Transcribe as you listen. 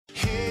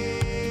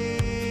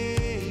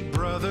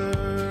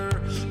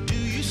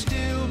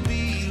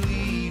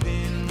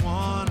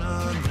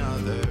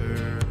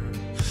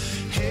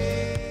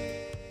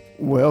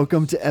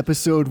Welcome to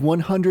episode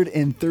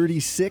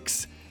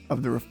 136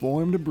 of the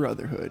Reformed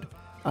Brotherhood.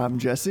 I'm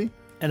Jesse.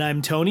 And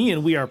I'm Tony,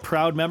 and we are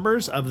proud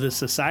members of the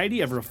Society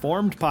of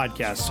Reformed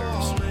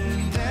Podcasters.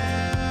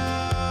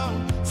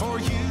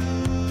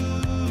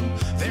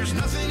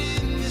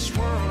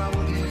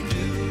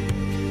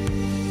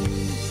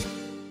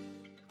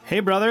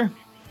 Hey, brother.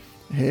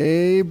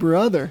 Hey,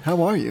 brother.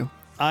 How are you?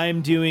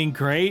 I'm doing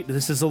great.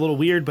 This is a little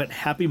weird, but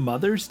happy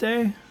Mother's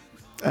Day.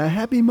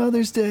 Happy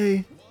Mother's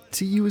Day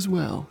to you as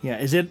well. Yeah,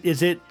 is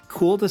it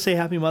cool to say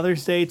Happy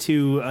Mother's Day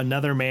to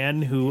another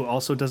man who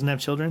also doesn't have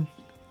children?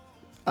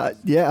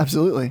 Yeah,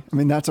 absolutely. I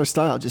mean, that's our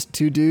style. Just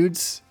two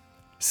dudes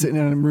sitting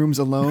in rooms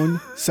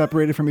alone,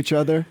 separated from each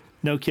other.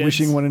 No kids.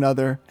 Wishing one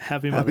another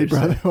Happy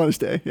Mother's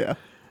Day. Yeah.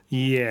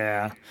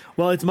 Yeah.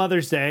 Well, it's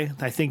Mother's Day.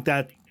 I think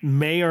that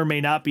may or may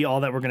not be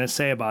all that we're going to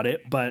say about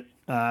it, but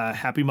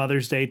happy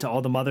Mother's Day to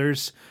all the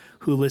mothers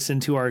who listen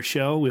to our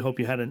show. We hope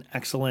you had an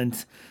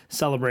excellent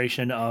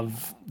celebration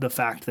of the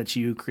fact that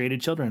you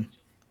created children.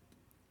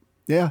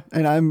 Yeah,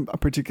 and I'm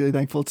particularly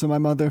thankful to my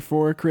mother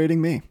for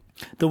creating me.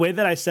 The way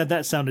that I said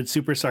that sounded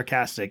super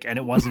sarcastic, and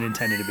it wasn't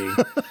intended to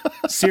be.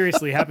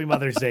 Seriously, happy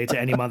Mother's Day to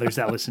any mothers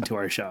that listen to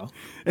our show.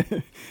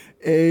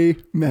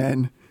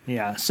 Amen.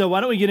 Yeah. So why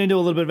don't we get into a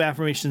little bit of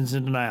affirmations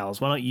and denials?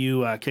 Why don't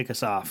you kick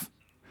us off?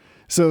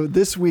 So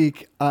this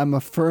week, I'm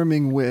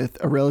affirming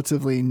with a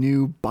relatively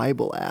new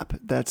Bible app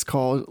that's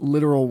called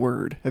Literal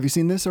Word. Have you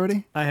seen this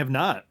already? I have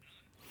not.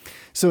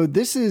 So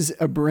this is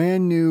a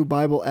brand new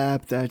Bible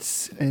app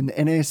that's an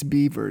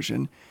NASB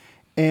version,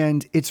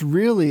 and it's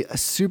really a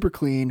super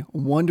clean,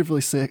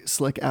 wonderfully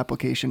slick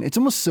application. It's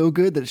almost so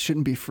good that it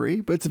shouldn't be free,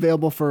 but it's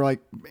available for like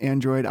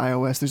Android,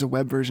 iOS. There's a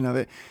web version of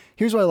it.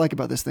 Here's what I like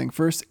about this thing.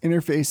 First,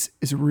 interface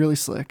is really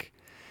slick.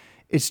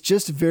 It's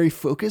just very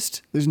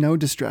focused. There's no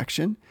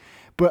distraction.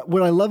 But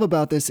what I love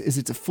about this is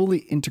it's a fully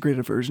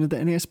integrated version of the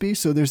NASB.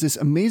 So there's this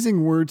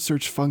amazing word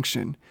search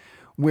function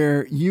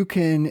where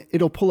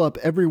it'll pull up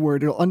every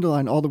word. It'll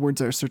underline all the words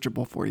that are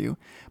searchable for you.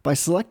 By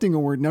selecting a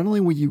word, not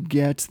only will you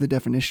get the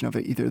definition of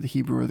it, either the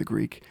Hebrew or the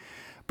Greek,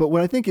 but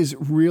what I think is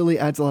really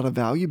adds a lot of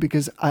value,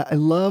 because I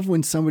love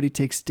when somebody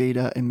takes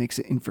data and makes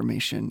it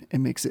information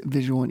and makes it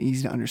visual and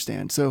easy to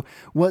understand. So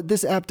what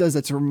this app does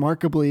that's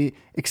remarkably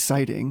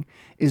exciting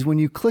is when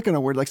you click on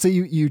a word, like say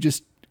you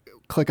just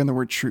click on the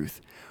word truth,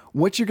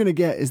 what you're going to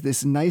get is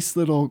this nice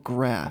little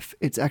graph.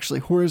 It's actually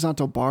a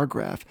horizontal bar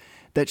graph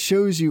that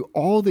shows you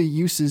all the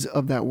uses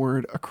of that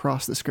word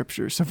across the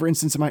scriptures. So for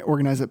instance, I might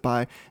organize it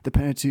by the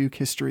Pentateuch,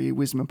 history,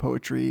 wisdom and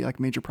poetry, like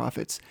major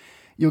prophets.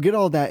 You'll get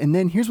all that. And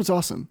then here's what's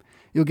awesome.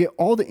 You'll get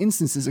all the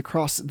instances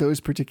across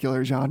those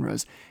particular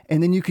genres.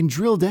 And then you can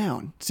drill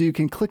down. So you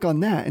can click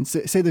on that and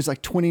say there's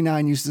like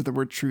 29 uses of the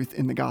word truth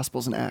in the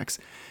Gospels and Acts.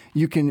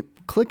 You can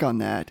click on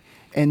that,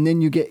 and then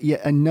you get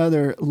yet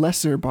another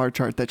lesser bar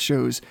chart that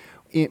shows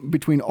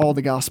between all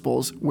the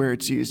Gospels where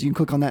it's used. You can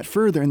click on that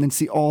further and then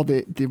see all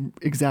the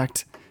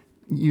exact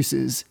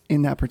uses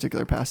in that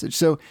particular passage.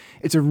 So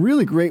it's a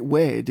really great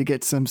way to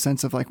get some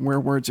sense of like where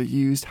words are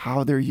used,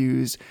 how they're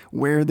used,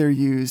 where they're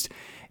used.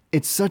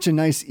 It's such a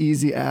nice,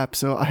 easy app.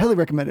 So I highly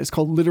recommend it. It's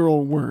called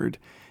Literal Word,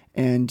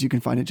 and you can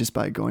find it just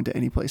by going to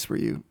any place where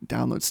you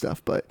download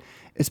stuff, but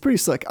it's pretty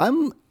slick.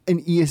 I'm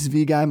an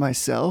ESV guy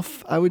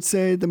myself, I would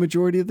say the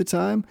majority of the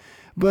time,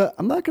 but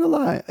I'm not going to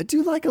lie. I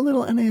do like a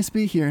little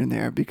NASB here and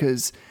there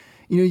because,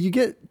 you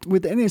get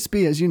with the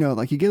NASB, as you know,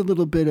 like you get a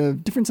little bit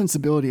of different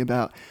sensibility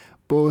about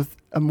both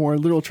a more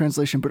literal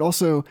translation, but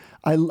also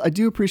I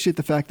do appreciate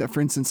the fact that,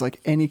 for instance,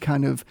 like any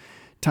kind of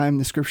time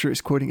the scripture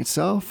is quoting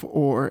itself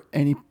or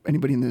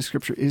anybody in the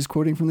scripture is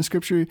quoting from the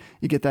scripture,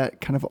 you get that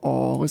kind of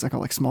what's that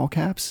called, like small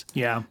caps?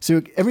 Yeah.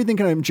 So everything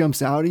kind of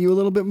jumps out at you a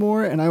little bit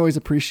more, and I always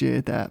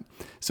appreciate that.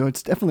 So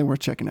it's definitely worth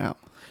checking out.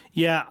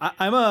 Yeah,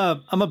 I'm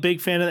a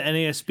big fan of the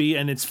NASB,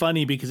 and it's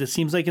funny because it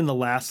seems like in the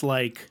last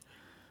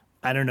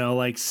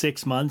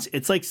 6 months,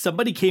 it's like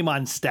somebody came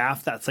on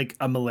staff that's like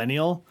a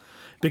millennial,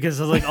 because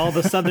it's like all of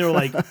a sudden they were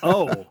like,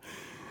 oh,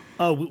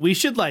 we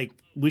should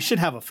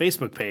have a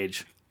Facebook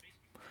page.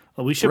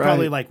 Well, we should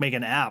probably make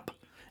an app.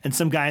 And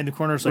some guy in the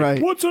corner is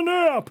like, What's an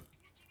app?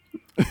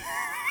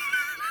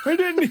 I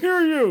didn't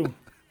hear you.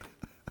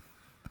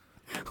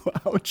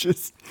 Wow,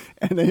 just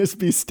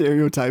NASB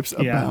stereotypes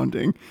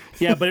abounding.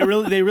 Yeah, but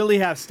they really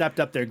have stepped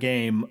up their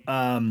game.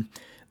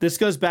 This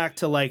goes back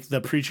to like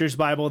the Preacher's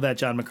Bible that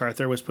John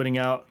MacArthur was putting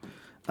out,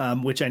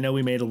 which I know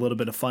we made a little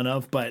bit of fun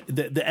of. But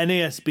the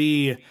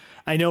NASB,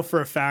 I know for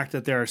a fact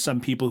that there are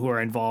some people who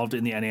are involved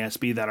in the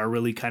NASB that are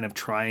really kind of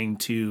trying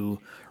to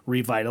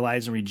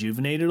revitalize and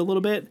rejuvenate it a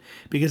little bit,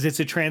 because it's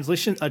a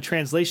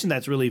translation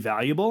that's really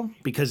valuable,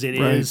 because it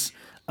is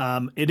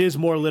It is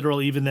more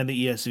literal even than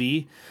the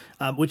ESV,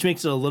 which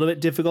makes it a little bit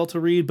difficult to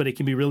read, but it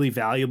can be really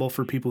valuable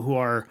for people who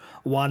are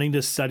wanting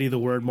to study the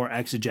word more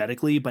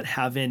exegetically, but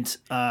haven't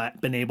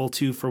been able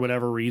to, for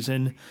whatever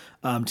reason,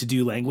 to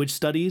do language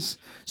studies.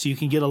 So you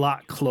can get a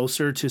lot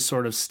closer to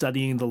sort of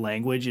studying the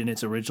language in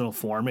its original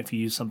form if you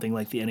use something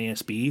like the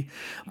NASB.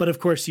 But of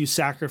course, you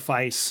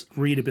sacrifice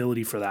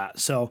readability for that.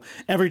 So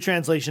every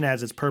translation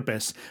has its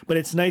purpose, but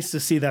it's nice to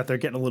see that they're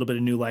getting a little bit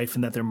of new life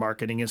and that their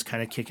marketing is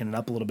kind of kicking it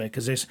up a little bit,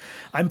 because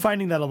I'm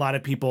finding that a lot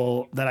of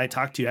people that I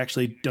talk to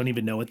actually don't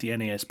even know what the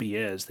NASB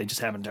is. They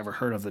just haven't ever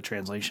heard of the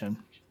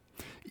translation.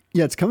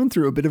 Yeah, it's coming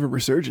through a bit of a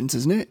resurgence,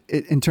 isn't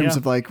it? In terms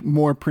of like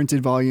more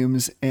printed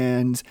volumes.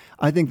 And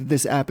I think that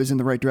this app is in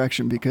the right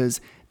direction,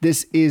 because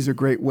this is a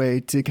great way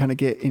to kind of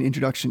get an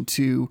introduction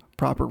to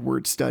proper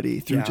word study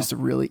through just a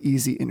really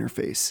easy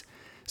interface.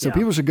 So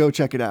people should go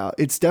check it out.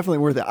 It's definitely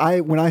worth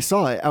it. When I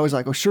saw it, I was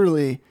like, oh,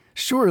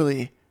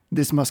 surely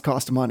this must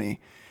cost money,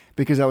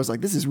 because I was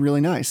like, this is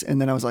really nice. And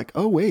then I was like,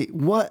 oh, wait,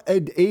 what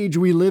an age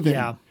we live in.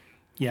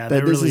 Yeah.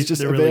 That this is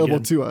just available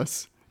to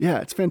us. Yeah,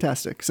 it's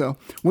fantastic. So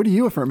what are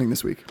you affirming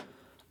this week?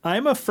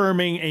 I'm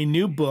affirming a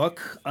new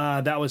book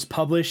that was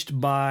published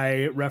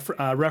by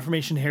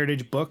Reformation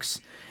Heritage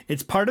Books.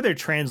 It's part of their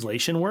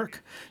translation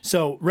work.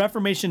 So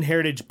Reformation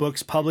Heritage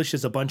Books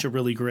publishes a bunch of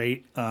really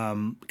great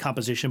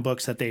composition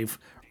books that they've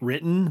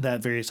written,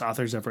 that various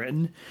authors have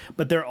written,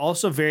 but they're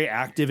also very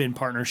active in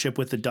partnership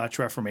with the Dutch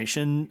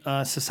Reformation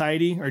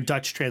Society, or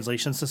Dutch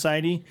Translation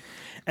Society.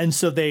 And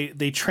so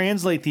they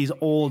translate these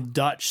old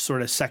Dutch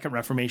sort of Second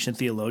Reformation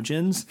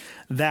theologians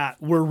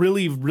that were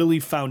really,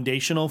 really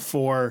foundational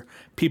for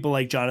people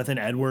like Jonathan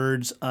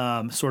Edwards,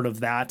 sort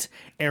of that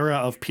era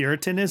of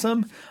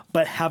Puritanism,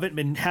 but hadn't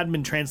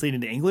been translated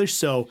into English.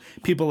 So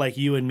people like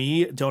you and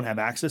me don't have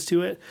access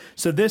to it.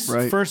 So this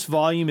first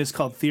volume is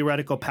called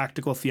Theoretical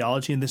Practical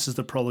Theology, and this is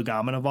the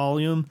Prolegomena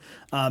volume.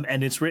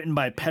 And it's written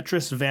by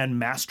Petrus van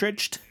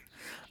Maastricht.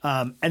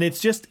 And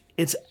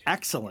it's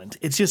excellent.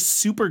 It's just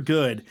super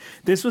good.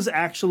 This was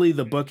actually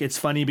the book. It's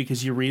funny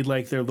because you read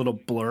like their little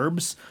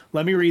blurbs.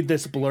 Let me read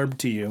this blurb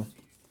to you.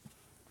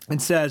 It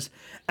says,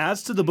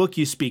 as to the book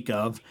you speak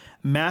of,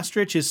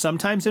 Maastricht is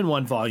sometimes in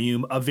one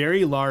volume, a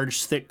very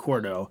large, thick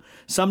quarto,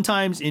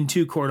 sometimes in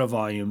 2 quarto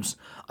volumes.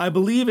 I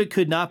believe it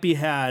could not be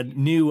had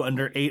new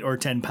under 8 or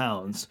 10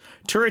 pounds.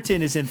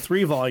 Turretin is in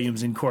 3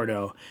 volumes in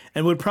quarto,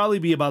 and would probably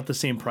be about the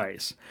same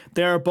price.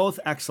 They are both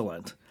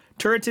excellent.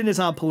 Turretin is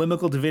on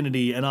polemical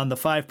divinity and on the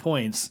 5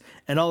 points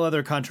and all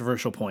other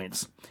controversial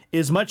points. It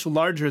is much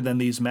larger than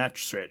these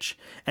Maastricht,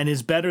 and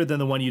is better than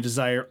the one you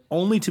desire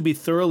only to be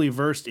thoroughly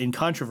versed in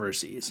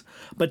controversies.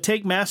 But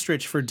take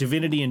Maastricht for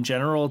divinity in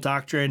general,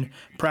 doctrine,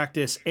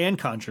 practice, and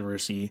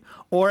controversy,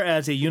 or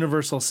as a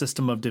universal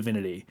system of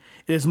divinity.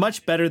 It is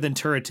much better than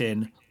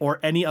Turretin or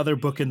any other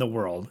book in the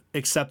world,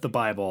 except the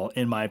Bible,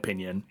 in my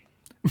opinion.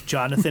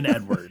 Jonathan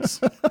Edwards.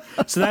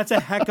 So that's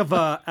a heck of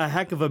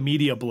a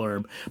media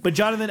blurb. But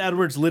Jonathan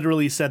Edwards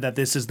literally said that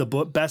this is the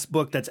best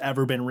book that's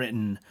ever been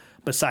written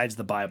besides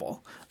the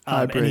Bible.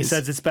 And he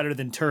says it's better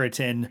than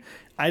Turretin.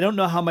 I don't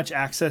know how much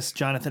access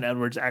Jonathan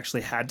Edwards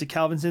actually had to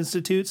Calvin's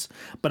Institutes,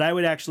 but I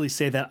would actually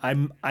say that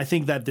I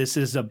think that this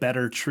is a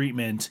better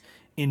treatment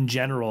in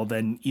general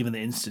than even the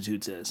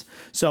Institutes is.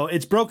 So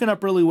it's broken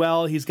up really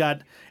well. He's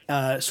got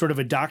sort of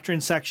a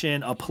doctrine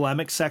section, a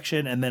polemic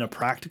section, and then a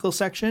practical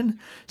section.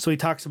 So he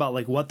talks about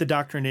like what the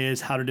doctrine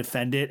is, how to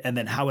defend it, and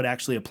then how it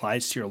actually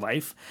applies to your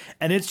life.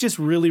 And it's just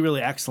really,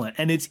 really excellent.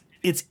 And it's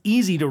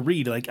easy to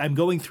read. Like I'm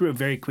going through it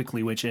very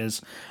quickly, which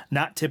is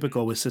not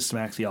typical with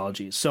systematic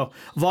theology. So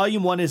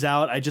volume 1 is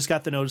out. I just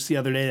got the notice the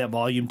other day that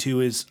volume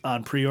 2 is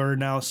on pre-order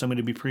now. So I'm going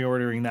to be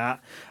pre-ordering that.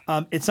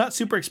 It's not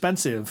super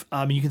expensive.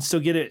 You can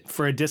still get it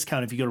for a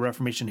discount if you go to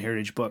Reformation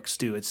Heritage Books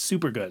too. It's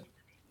super good.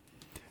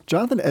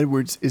 Jonathan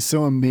Edwards is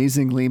so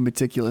amazingly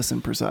meticulous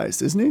and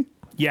precise, isn't he?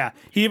 Yeah,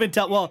 he even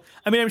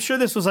I'm sure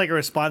this was like a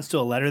response to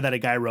a letter that a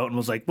guy wrote and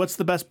was like, what's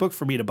the best book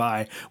for me to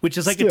buy? Which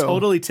is like a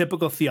totally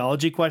typical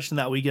theology question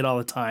that we get all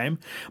the time.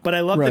 But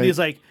I love that he's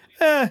like,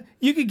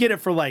 you could get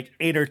it for like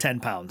 8 or 10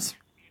 pounds.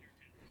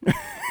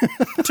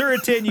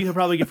 Turretin you could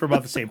probably get for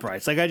about the same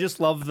price. Like I just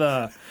love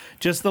the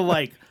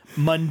like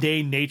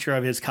mundane nature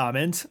of his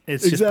comment.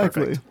 It's just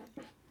perfect.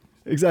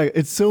 Exactly.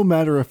 It's so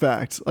matter of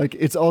fact. Like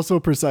it's also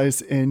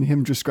precise in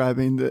him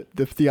describing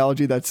the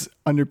theology that's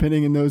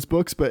underpinning in those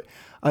books. But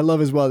I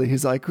love as well that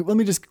he's like, let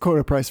me just quote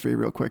a price for you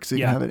real quick so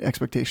you can have an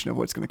expectation of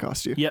what's going to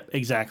cost you. Yep,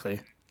 exactly.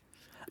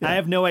 Yeah. I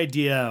have no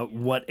idea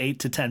what 8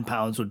 to 10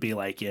 pounds would be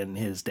like in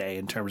his day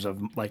in terms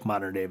of like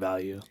modern day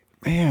value.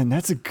 Man,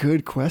 that's a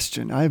good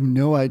question. I have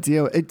no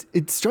idea.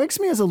 It strikes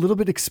me as a little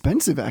bit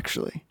expensive,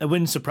 actually. It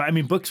wouldn't surprise. I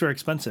mean, books were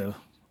expensive.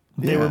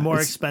 They were more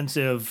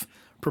expensive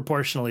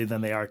proportionally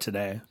than they are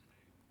today.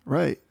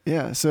 Right.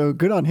 Yeah. So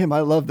good on him. I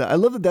love that. I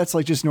love that that's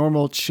like just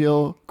normal,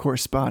 chill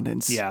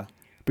correspondence. Yeah.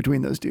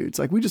 Between those dudes.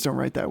 Like we just don't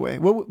write that way.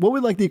 What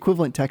would like the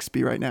equivalent text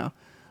be right now?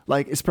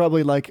 Like it's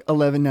probably like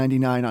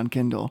 $11.99 on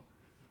Kindle.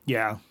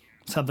 Yeah.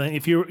 Something.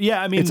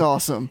 It's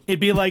awesome. It'd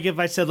be like if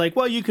I said like,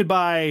 well, you could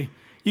buy,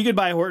 You could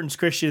buy Horton's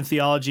Christian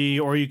Theology,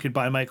 or you could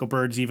buy Michael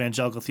Bird's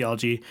Evangelical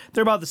Theology.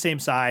 They're about the same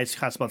size,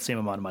 cost about the same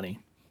amount of money.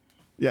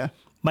 Yeah.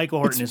 Michael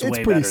Horton is way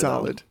better. It's pretty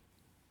solid. Though.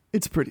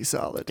 It's pretty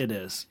solid. It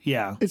is.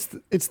 Yeah. It's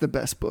the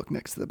best book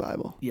next to the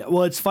Bible. Yeah.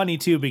 Well, it's funny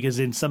too, because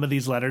in some of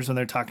these letters, when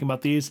they're talking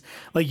about these,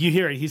 like you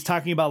hear it, he's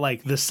talking about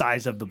like the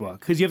size of the book.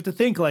 Because you have to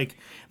think like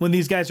when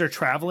these guys are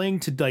traveling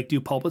to like do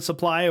pulpit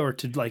supply, or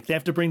to like, they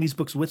have to bring these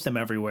books with them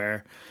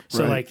everywhere.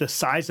 So like the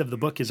size of the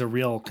book is a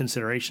real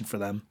consideration for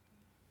them.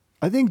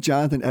 I think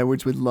Jonathan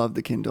Edwards would love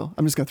the Kindle.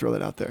 I'm just going to throw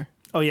that out there.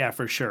 Oh yeah,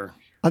 for sure.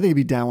 I think he'd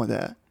be down with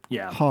that.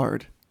 Yeah.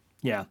 Hard.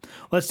 Yeah.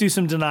 Let's do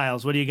some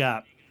denials. What do you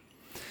got?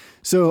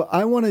 So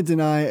I want to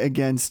deny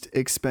against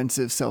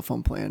expensive cell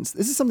phone plans.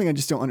 This is something I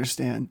just don't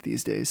understand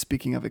these days,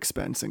 speaking of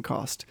expense and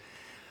cost.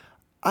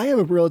 I have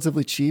a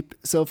relatively cheap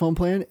cell phone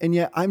plan, and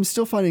yet I'm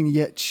still finding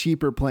yet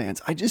cheaper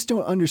plans. I just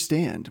don't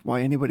understand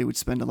why anybody would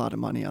spend a lot of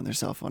money on their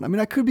cell phone. I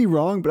mean, I could be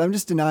wrong, but I'm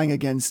just denying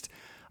against,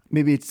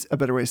 maybe it's a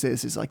better way to say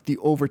this, is like the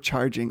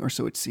overcharging, or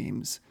so it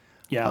seems,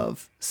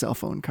 of cell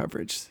phone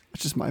coverage.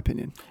 That's just my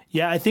opinion.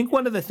 Yeah, I think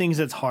one of the things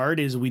that's hard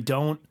is we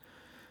don't,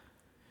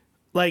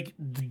 like,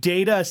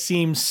 data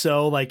seems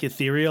so like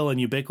ethereal and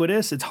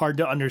ubiquitous. It's hard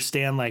to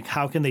understand, like,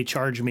 how can they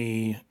charge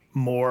me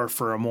more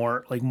for a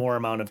more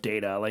amount of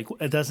data? Like,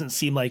 it doesn't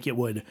seem like it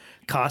would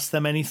cost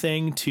them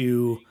anything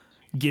to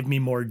give me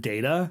more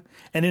data.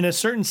 And in a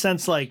certain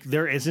sense, like,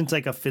 there isn't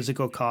like a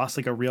physical cost,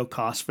 like a real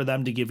cost for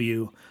them to give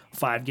you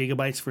 5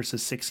 gigabytes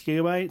versus 6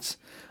 gigabytes,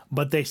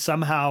 but they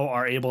somehow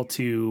are able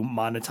to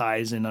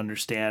monetize and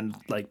understand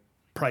like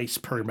price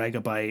per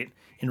megabyte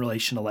in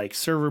relation to like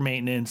server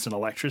maintenance and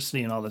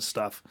electricity and all this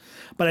stuff.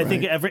 But I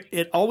think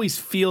it always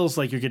feels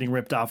like you're getting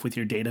ripped off with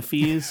your data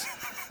fees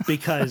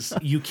because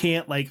you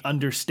can't like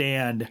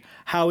understand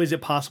how is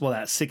it possible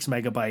that 6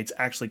 megabytes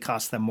actually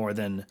costs them more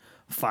than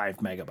 5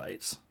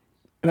 megabytes.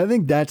 And I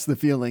think that's the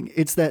feeling.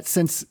 It's that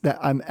sense that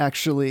I'm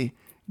actually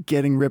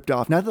getting ripped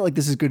off. Not that like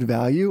this is good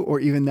value or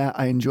even that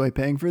I enjoy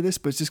paying for this,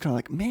 but it's just kind of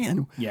like,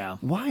 man,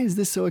 why is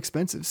this so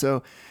expensive?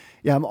 So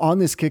yeah, I'm on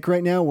this kick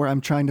right now where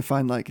I'm trying to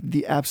find like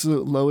the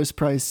absolute lowest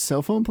price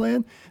cell phone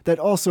plan that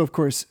also, of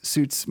course,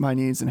 suits my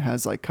needs and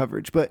has like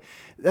coverage. But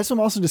that's what I'm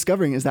also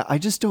discovering is that I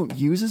just don't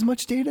use as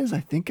much data as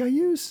I think I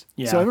use.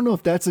 Yeah. So I don't know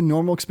if that's a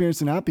normal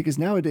experience or not, because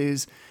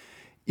nowadays,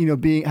 you know,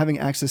 having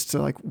access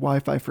to like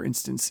Wi-Fi, for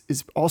instance,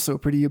 is also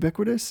pretty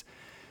ubiquitous.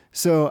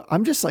 So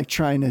I'm just like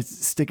trying to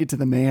stick it to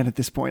the man at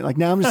this point. Like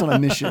now I'm just on a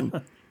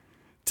mission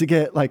to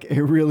get like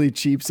a really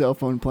cheap cell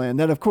phone plan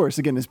that, of course,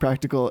 again, is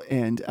practical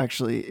and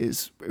actually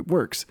it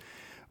works.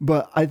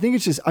 But I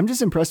think I'm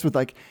just impressed with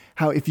like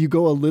how if you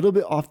go a little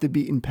bit off the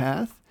beaten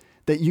path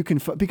that you can,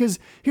 because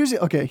here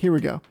we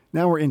go.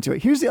 Now we're into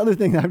it. Here's the other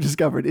thing that I've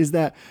discovered is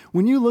that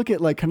when you look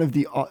at like kind of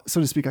the, so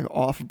to speak, like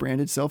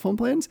off-branded cell phone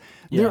plans,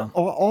 they're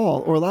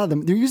all, or a lot of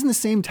them, they're using the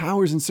same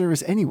towers and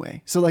service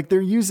anyway. So like they're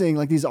using,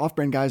 like these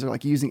off-brand guys are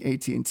like using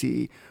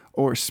AT&T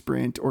or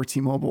Sprint or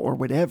T-Mobile or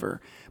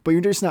whatever, but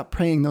you're just not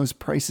paying those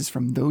prices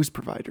from those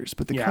providers,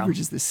 but the coverage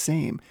is the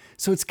same.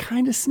 So it's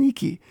kind of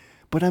sneaky,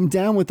 but I'm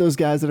down with those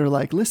guys that are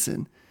like,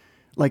 listen,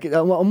 like I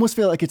almost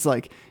feel like it's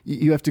like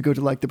you have to go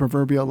to like the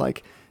proverbial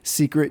like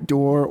secret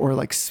door or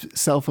like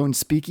cell phone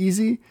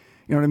speakeasy. You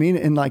know what I mean?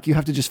 And like you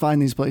have to just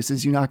find these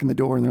places. You knock on the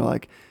door and they're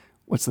like,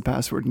 "What's the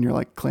password?" And you're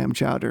like, "Clam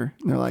chowder."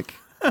 And they're like,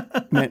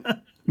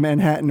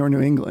 Manhattan or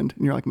New England,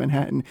 and you're like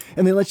Manhattan,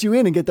 and they let you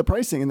in and get the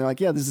pricing, and they're like,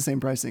 yeah, this is the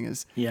same pricing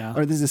as,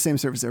 or this is the same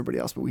service as everybody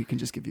else, but we can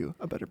just give you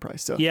a better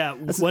price. So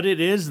what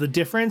it is, the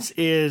difference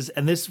is,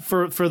 and this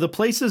for the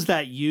places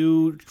that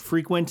you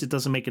frequent, it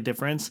doesn't make a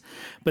difference,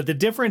 but the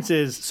difference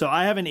is, so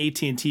I have an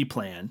AT&T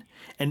plan,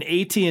 and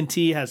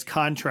AT&T has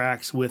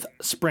contracts with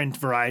Sprint,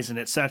 Verizon,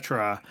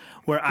 etc.,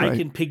 where I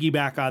can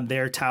piggyback on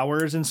their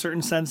towers in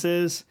certain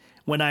senses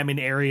when I'm in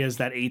areas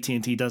that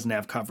AT&T doesn't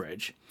have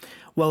coverage.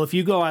 Well, if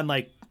you go on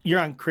like, you're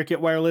on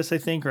Cricket Wireless, I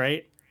think,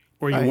 right?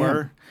 Or you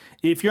were.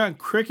 If you're on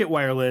Cricket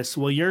Wireless,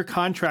 well, you're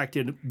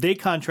contracted. They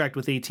contract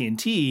with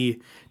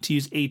AT&T to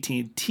use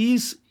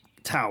AT&T's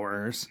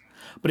towers.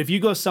 But if you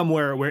go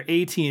somewhere where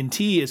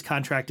AT&T is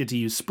contracted to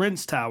use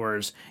Sprint's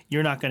towers,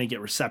 you're not going to get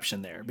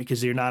reception there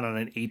because you're not on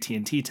an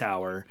AT&T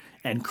tower,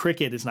 and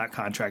Cricket is not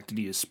contracted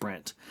to use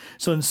Sprint.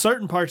 So in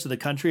certain parts of the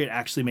country, it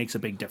actually makes a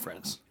big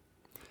difference.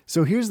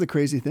 So here's the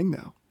crazy thing,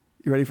 though.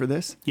 You ready for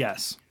this?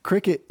 Yes.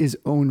 Cricket is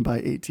owned by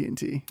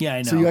AT&T. Yeah, I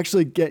know. So you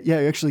actually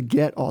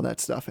get all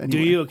that stuff anyway. Do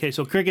you? Okay,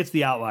 so Cricket's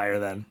the outlier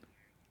then.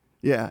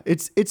 Yeah,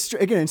 it's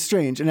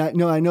strange, and I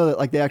know that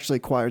like they actually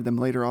acquired them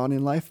later on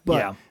in life,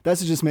 but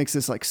that's what just makes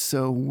this like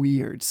so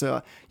weird.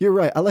 So you're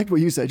right. I like what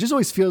you said. It just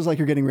always feels like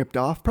you're getting ripped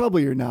off.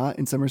 Probably you're not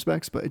in some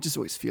respects, but it just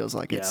always feels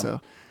like it. So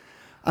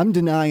I'm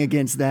denying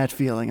against that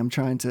feeling. I'm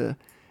trying to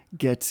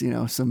get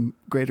some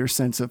greater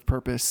sense of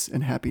purpose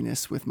and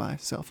happiness with my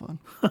cell phone.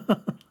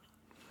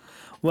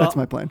 Well, that's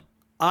my plan.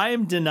 I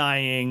am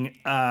denying,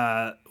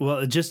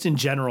 well, just in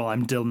general,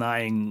 I'm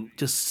denying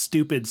just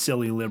stupid,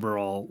 silly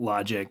liberal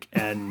logic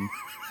and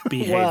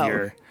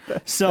behavior.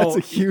 So That's a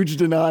huge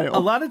denial. a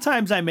lot of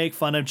times I make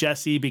fun of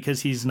Jesse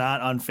because he's not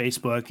on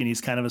Facebook and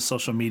he's kind of a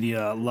social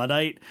media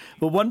Luddite.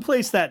 But one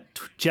place that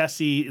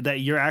Jesse,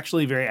 that you're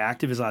actually very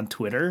active is on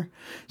Twitter.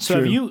 So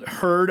True. have you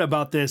heard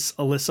about this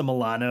Alyssa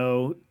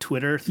Milano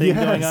Twitter thing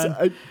going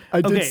on?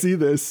 I did Okay. see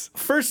this.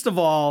 First of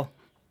all,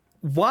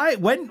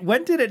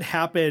 when did it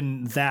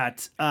happen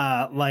that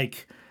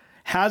like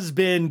has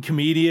been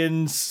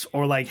comedians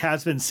or like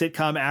has been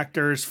sitcom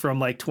actors from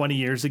like 20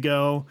 years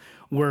ago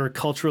were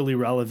culturally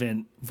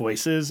relevant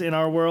voices in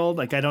our world?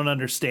 Like, I don't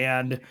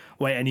understand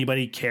why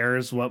anybody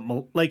cares what,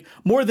 like,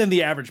 more than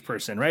the average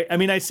person, right? I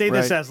mean, I say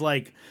this Right. as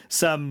like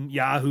some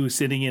Yahoo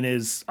sitting in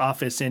his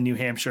office in New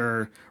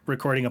Hampshire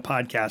recording a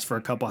podcast for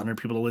a couple hundred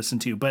people to listen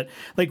to. But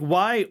like,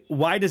 why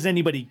does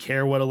anybody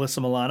care what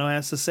Alyssa Milano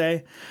has to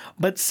say?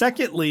 But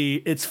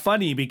secondly, it's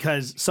funny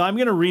because, so I'm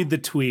going to read the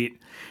tweet.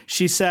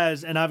 She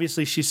says, and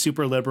obviously she's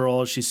super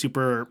liberal, she's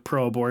super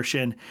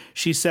pro-abortion.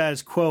 She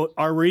says, quote,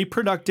 "Our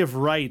reproductive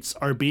rights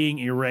are being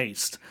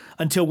erased.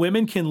 Until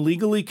women can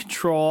legally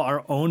control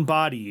our own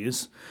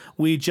bodies,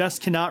 we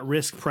just cannot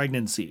risk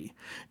pregnancy.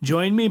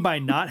 Join me by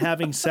not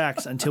having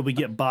sex until we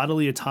get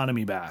bodily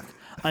autonomy back.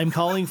 I'm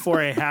calling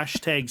for a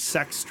hashtag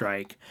sex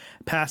strike.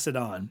 Pass it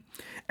on."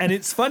 And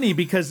it's funny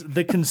because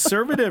the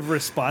conservative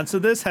response to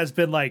this has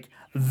been like,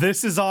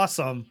 "This is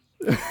awesome.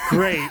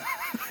 Great."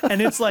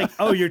 And it's like,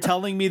 oh, you're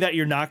telling me that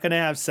you're not going to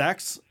have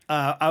sex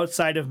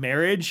outside of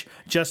marriage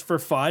just for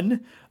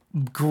fun?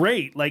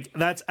 Great. Like,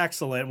 that's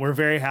excellent. We're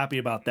very happy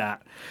about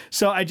that.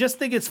 So I just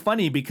think it's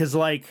funny because,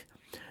 like,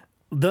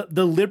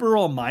 the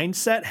liberal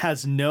mindset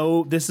has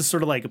no, this is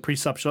sort of like a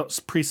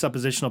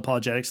presuppositional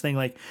apologetics thing.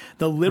 Like,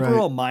 the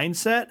liberal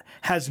mindset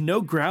has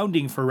no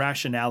grounding for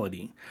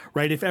rationality,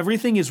 right? If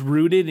everything is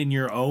rooted in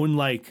your own,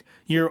 like,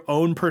 your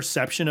own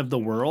perception of the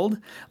world,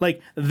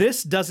 like,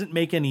 this doesn't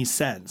make any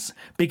sense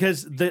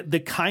because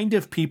the kind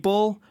of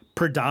people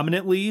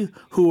predominantly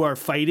who are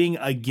fighting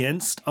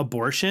against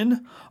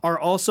abortion are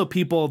also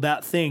people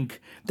that think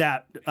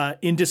that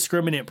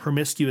indiscriminate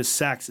promiscuous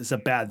sex is a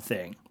bad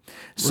thing.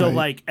 So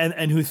like,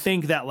 and who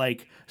think that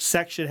like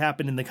sex should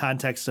happen in the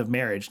context of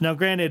marriage. Now,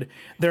 granted,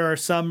 there are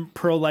some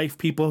pro-life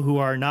people who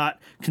are not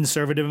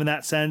conservative in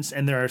that sense,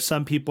 and there are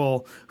some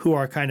people who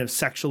are kind of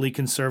sexually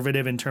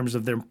conservative in terms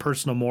of their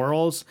personal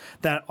morals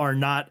that are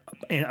not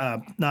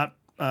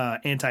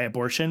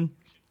anti-abortion.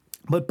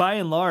 But by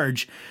and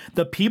large,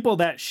 the people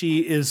that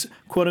she is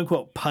quote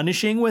unquote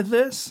punishing with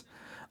this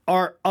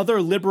are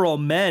other liberal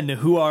men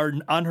who are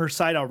on her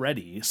side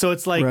already. So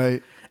it's like,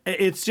 Right.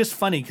 It's just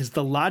funny because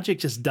the logic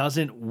just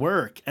doesn't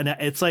work. And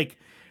it's like,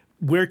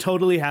 we're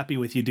totally happy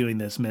with you doing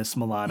this, Miss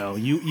Milano.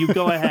 You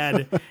go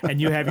ahead and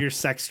you have your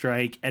sex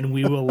strike, and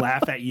we will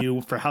laugh at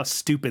you for how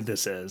stupid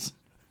this is.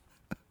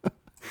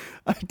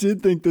 I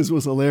did think this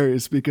was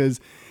hilarious because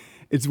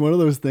it's one of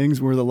those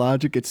things where the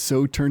logic gets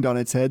so turned on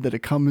its head that it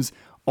comes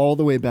all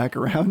the way back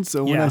around.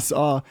 So when Yeah. I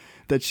saw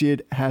that she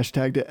had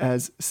hashtagged it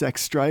as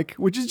sex strike,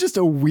 which is just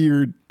a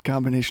weird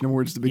combination of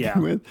words to begin Yeah.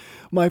 with,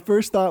 my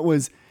first thought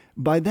was,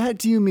 by that,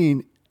 do you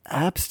mean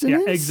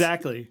abstinence? Yeah,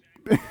 exactly.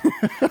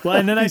 Well,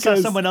 and then I saw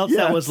Because, someone else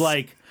that was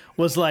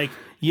yes. like,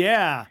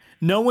 yeah,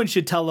 no one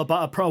should tell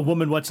a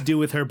woman what to do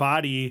with her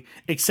body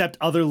except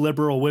other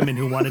liberal women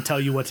who want to tell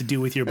you what to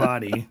do with your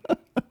body.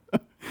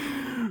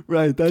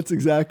 Right. That's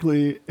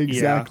exactly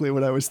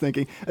what I was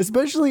thinking,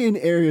 especially in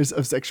areas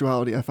of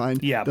sexuality. I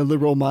find Yeah. the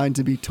liberal mind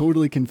to be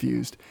totally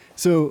confused.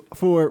 So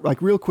for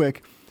like real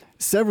quick,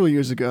 several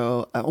years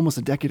ago, almost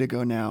a decade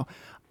ago now,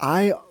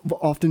 I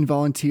often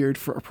volunteered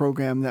for a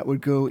program that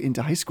would go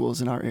into high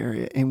schools in our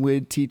area and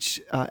would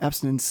teach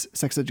abstinence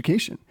sex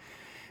education.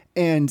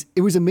 And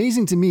it was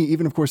amazing to me,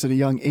 even of course at a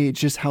young age,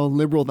 just how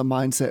liberal the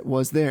mindset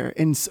was there.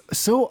 And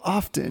so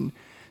often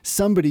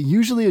somebody,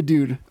 usually a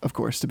dude, of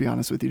course, to be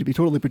honest with you, to be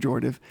totally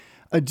pejorative,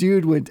 a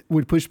dude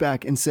would push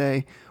back and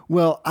say,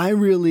 well, I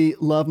really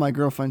love my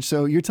girlfriend.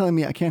 So you're telling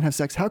me I can't have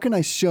sex. How can I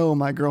show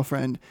my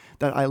girlfriend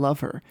that I love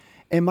her?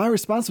 And my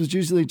response was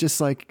usually just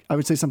like, I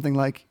would say something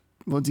like,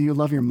 well, do you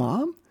love your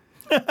mom?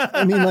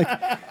 I mean, like,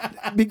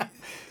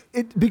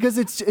 because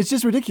it's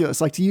just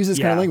ridiculous, like to use this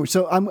kind of Yeah. language.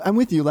 So I'm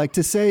with you. Like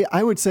to say,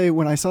 I would say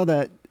when I saw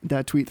that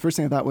tweet, first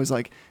thing I thought was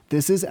like,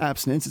 this is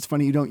abstinence. It's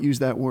funny you don't use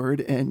that word,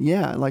 and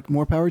yeah, like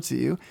more power to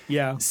you.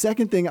 Yeah.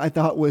 Second thing I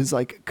thought was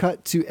like,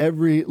 cut to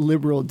every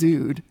liberal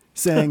dude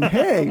saying,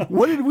 hey,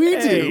 what did we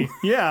Hey, do?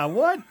 yeah,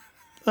 what?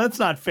 That's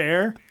not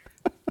fair.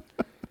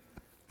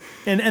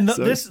 And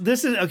this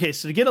is okay.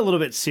 So to get a little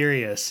bit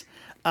serious,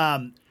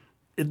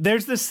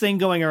 there's this thing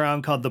going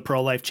around called the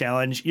Pro-Life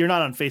Challenge. You're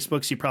not on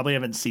Facebook, so you probably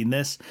haven't seen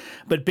this.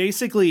 But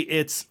basically,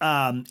 it's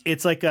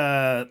like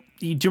a.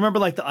 Do you remember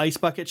like the Ice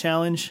Bucket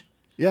Challenge?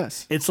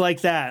 Yes. It's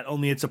like that,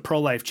 only it's a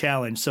pro-life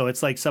challenge. So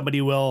it's like somebody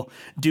will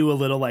do a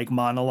little like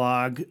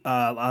monologue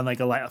on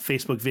like a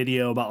Facebook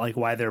video about like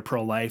why they're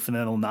pro-life, and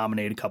then they'll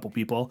nominate a couple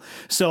people.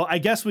 So I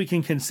guess we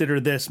can consider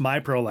this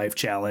my pro-life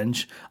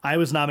challenge. I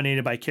was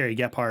nominated by Carrie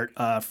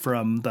Gephardt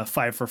from the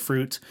Five for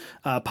Fruit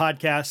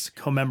podcast,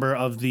 co-member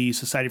of the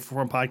Society for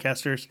Reformed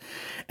Podcasters.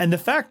 And the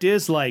fact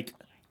is, like,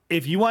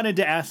 if you wanted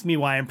to ask me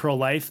why I'm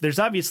pro-life, there's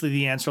obviously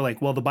the answer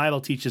like, well, the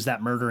Bible teaches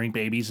that murdering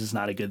babies is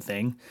not a good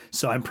thing.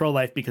 So I'm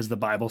pro-life because the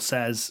Bible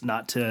says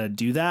not to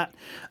do that.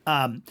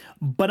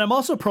 But I'm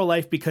also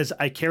pro-life because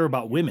I care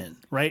about women,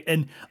 right?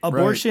 And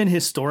abortion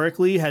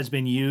historically has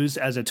been used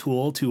as a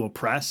tool to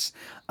oppress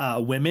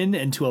women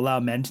and to allow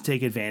men to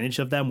take advantage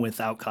of them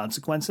without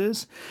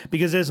consequences.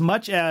 Because as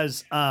much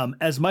as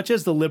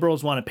the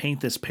liberals want to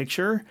paint this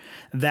picture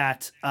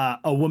that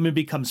a woman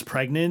becomes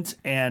pregnant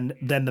and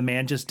then the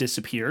man just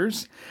disappears,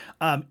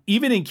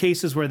 even in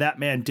cases where that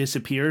man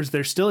disappears,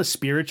 there's still a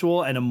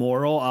spiritual and a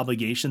moral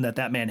obligation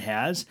that man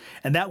has,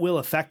 and that will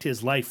affect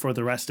his life for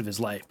the rest of his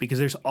life, because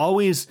there's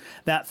always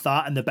that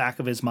thought in the back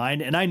of his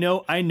mind. And I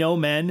know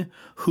men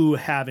who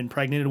have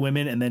impregnated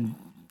women and then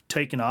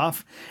taken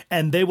off,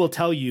 and they will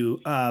tell you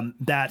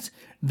that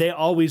they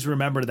always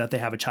remember that they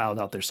have a child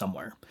out there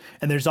somewhere.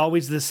 And there's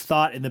always this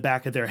thought in the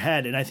back of their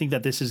head, and I think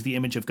that this is the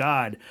image of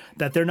God,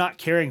 that they're not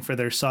caring for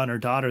their son or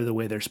daughter the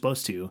way they're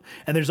supposed to.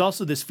 And there's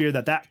also this fear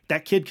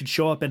that kid could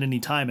show up at any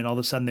time, and all of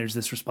a sudden there's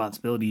this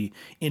responsibility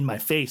in my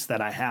face that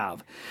I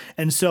have.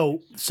 And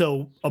so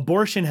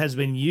abortion has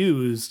been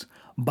used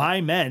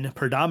by men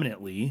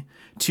predominantly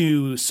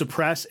to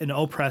suppress and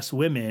oppress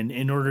women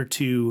in order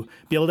to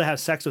be able to have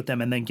sex with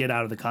them and then get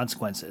out of the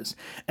consequences.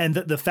 And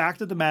the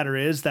fact of the matter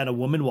is that a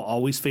woman will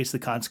always face the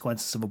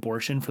consequences of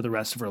abortion for the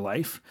rest of her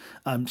life.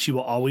 She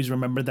will always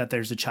remember that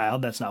there's a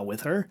child that's not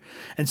with her.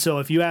 And so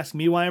if you ask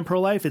me why I'm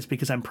pro-life, it's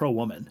because I'm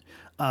pro-woman.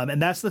 And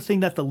that's the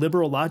thing that the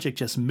liberal logic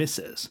just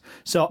misses.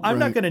 So I'm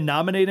not going to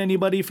nominate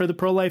anybody for the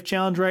pro-life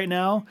challenge right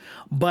now,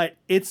 but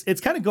it's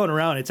kind of going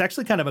around. It's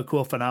actually kind of a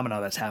cool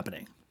phenomenon that's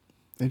happening.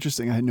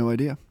 Interesting. I had no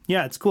idea.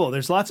 Yeah, it's cool.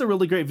 There's lots of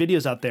really great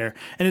videos out there.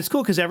 And it's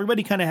cool because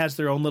everybody kind of has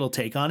their own little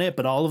take on it.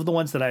 But all of the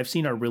ones that I've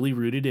seen are really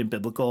rooted in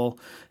biblical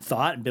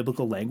thought and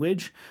biblical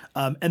language.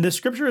 And the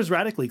scripture is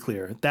radically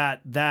clear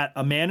that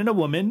a man and a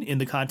woman in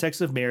the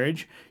context of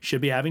marriage should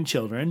be having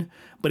children.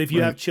 But if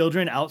you have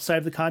children outside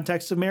of the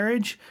context of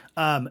marriage,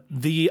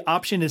 the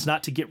option is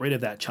not to get rid of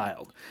that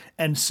child.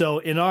 And so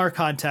in our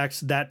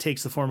context, that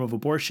takes the form of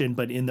abortion.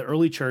 But in the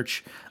early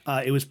church,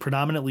 it was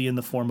predominantly in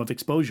the form of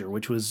exposure,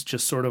 which was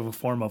just sort of a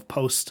form of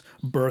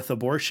post-birth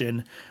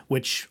abortion,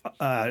 which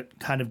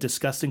kind of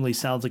disgustingly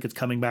sounds like it's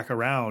coming back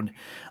around.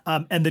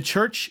 And the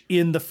church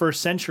in the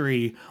first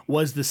century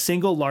was the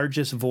single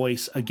largest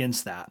voice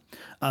against that.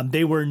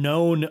 They were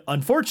known,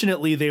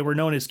 unfortunately,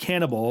 as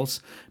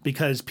cannibals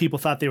because people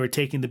thought they were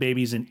taking the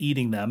babies and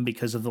eating them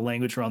because of the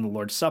language around the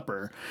Lord's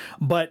Supper.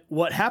 But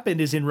what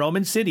happened is in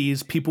Roman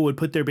cities, people would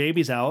put their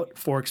babies out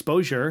for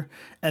exposure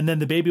and then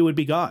the baby would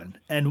be gone.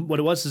 And what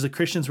it was is the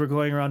Christians were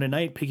going around at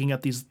night picking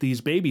up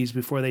these babies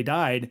before they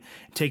died,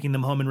 taking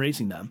them home and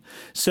raising them.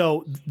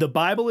 So the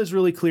Bible is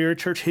really clear.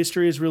 Church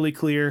history is really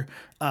clear.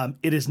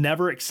 It is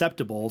never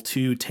acceptable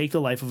to take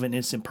the life of an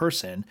innocent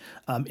person,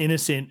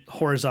 innocent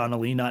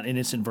horizontally, not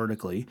innocent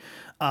vertically.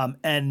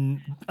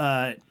 And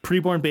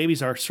preborn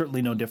babies are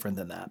certainly no different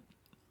than that.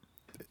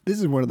 This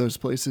is one of those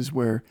places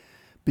where,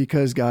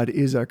 because God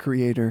is our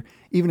creator,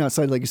 even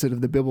outside, like you said,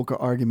 of the biblical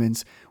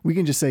arguments, we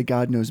can just say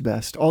God knows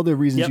best. All the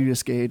reasons you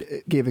just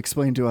gave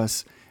explained to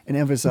us and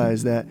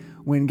emphasize that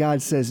when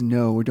God says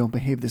no or don't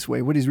behave this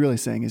way, what he's really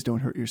saying is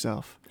don't hurt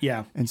yourself.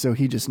 Yeah. And so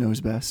he just knows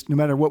best. No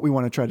matter what we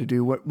want to try to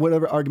do,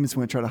 whatever arguments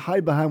we want to try to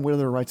hide behind,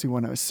 whatever rights we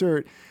want to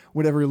assert,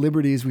 whatever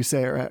liberties we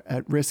say are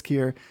at risk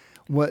here,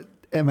 what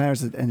it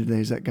matters at the end of the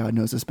day is that God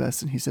knows us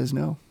best and he says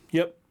no.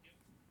 Yep.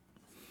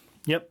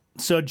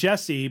 So,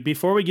 Jesse,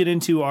 before we get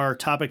into our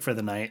topic for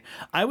the night,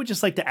 I would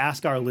just like to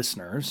ask our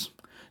listeners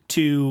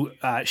to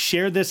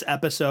share this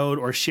episode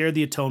or share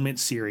the Atonement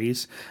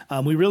series.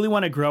 We really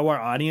want to grow our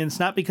audience,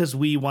 not because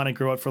we want to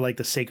grow it for like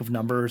the sake of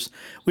numbers.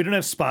 We don't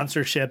have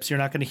sponsorships. You're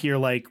not going to hear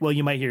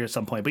you might hear at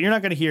some point, but you're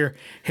not going to hear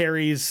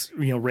Harry's,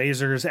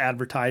 razors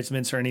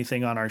advertisements or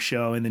anything on our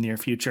show in the near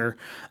future.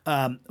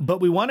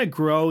 But we want to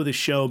grow the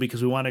show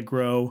because we want to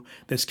grow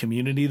this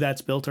community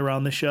that's built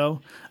around the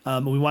show.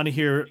 We want to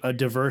hear a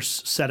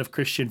diverse set of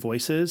Christian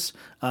voices.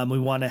 We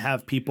want to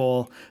have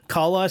people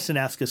call us and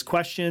ask us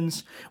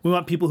questions. We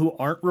want people who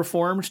aren't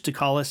Reformed to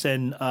call us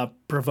and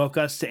provoke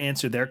us to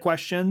answer their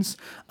questions.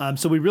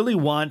 So we really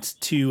want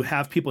to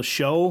have people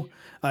share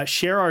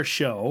our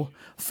show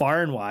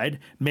far and wide.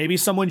 Maybe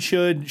someone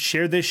should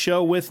share this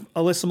show with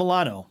Alyssa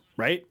Milano,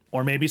 right?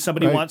 Or maybe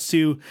somebody wants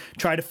to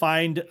try to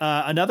find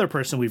another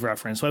person we've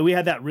referenced. Well, we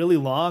had that really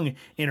long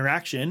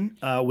interaction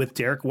with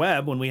Derek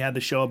Webb when we had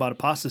the show about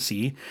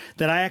apostasy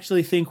that I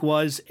actually think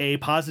was a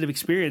positive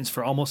experience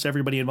for almost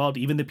everybody involved,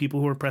 even the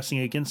people who were pressing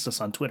against us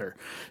on Twitter.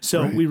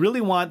 So we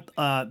really want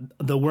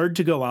the word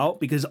to go out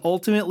because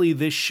ultimately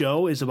this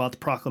show is about the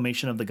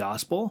proclamation of the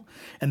gospel,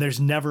 and there's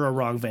never a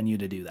wrong venue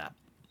to do that.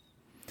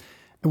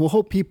 And we'll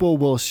hope people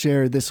will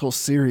share this whole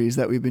series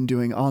that we've been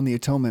doing on the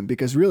atonement,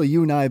 because really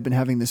you and I have been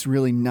having this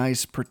really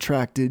nice,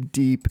 protracted,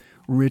 deep,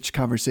 rich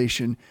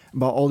conversation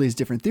about all these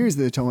different theories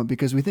of the atonement,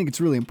 because we think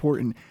it's really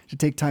important to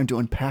take time to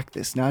unpack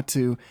this.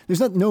 There's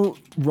no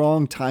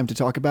wrong time to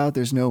talk about it.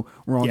 There's no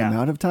wrong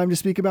amount of time to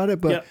speak about it,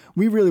 but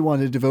we really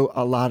wanted to devote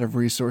a lot of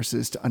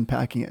resources to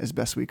unpacking it as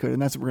best we could. And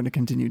that's what we're going to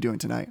continue doing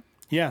tonight.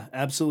 Yeah,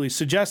 absolutely.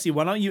 So Jesse,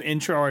 why don't you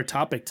intro our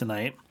topic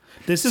tonight?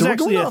 This is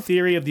actually a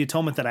theory of the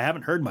atonement that I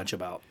haven't heard much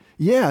about.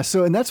 Yeah,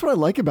 and that's what I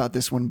like about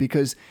this one,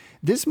 because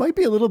this might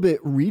be a little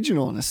bit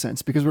regional in a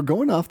sense, because we're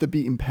going off the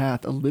beaten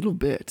path a little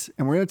bit,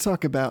 and we're going to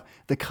talk about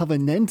the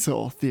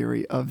covenantal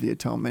theory of the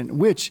atonement,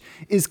 which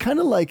is kind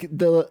of like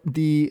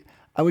the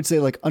I would say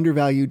like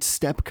undervalued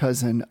step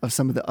cousin of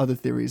some of the other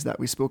theories that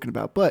we've spoken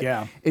about. But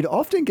it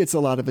often gets a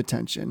lot of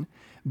attention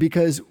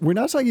because we're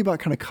not talking about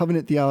kind of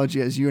covenant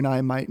theology as you and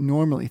I might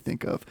normally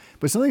think of,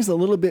 but something that's a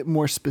little bit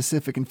more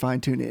specific and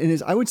fine-tuned. And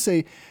is, I would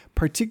say,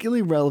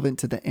 particularly relevant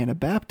to the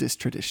Anabaptist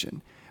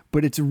tradition.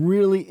 But it's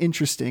really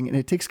interesting, and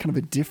it takes kind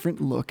of a different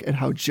look at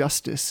how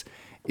justice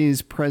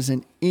is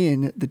present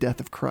in the death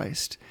of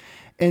Christ.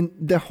 And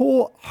the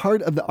whole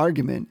heart of the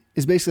argument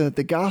is basically that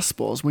the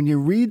Gospels, when you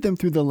read them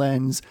through the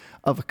lens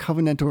of a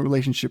covenantal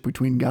relationship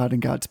between God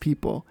and God's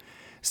people,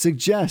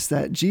 suggests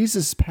that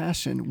Jesus'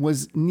 passion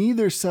was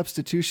neither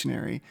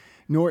substitutionary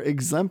nor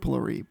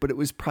exemplary, but it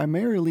was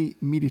primarily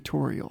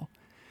mediatorial.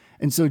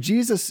 And so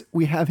Jesus,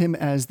 we have him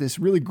as this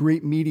really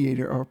great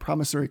mediator of a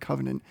promissory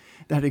covenant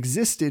that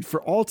existed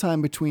for all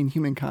time between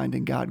humankind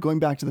and God, going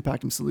back to the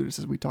Pactum Salutis,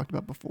 as we talked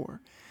about before.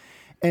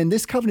 And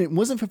this covenant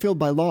wasn't fulfilled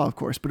by law, of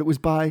course, but it was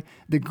by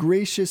the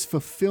gracious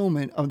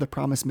fulfillment of the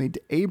promise made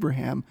to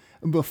Abraham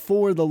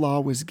before the law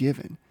was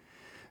given.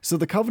 So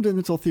the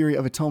covenantal theory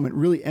of atonement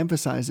really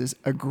emphasizes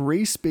a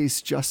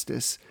grace-based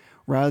justice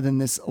rather than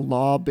this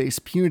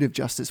law-based punitive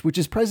justice, which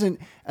is present,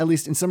 at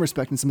least in some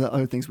respect, in some of the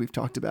other things we've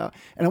talked about.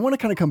 And I want to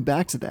kind of come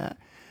back to that.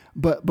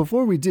 But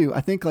before we do,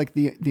 I think like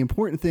the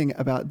important thing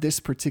about this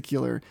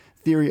particular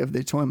theory of the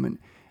atonement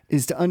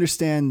is to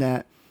understand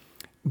that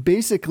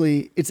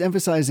basically it's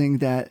emphasizing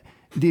that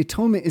the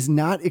atonement is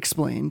not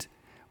explained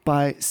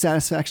by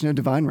satisfaction of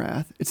divine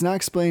wrath. It's not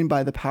explained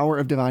by the power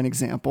of divine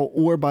example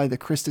or by the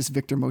Christus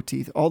Victor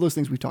motif, all those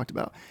things we've talked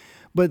about.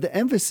 But the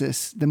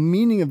emphasis, the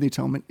meaning of the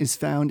atonement is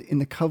found in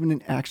the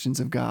covenant actions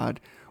of God,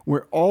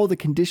 where all the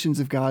conditions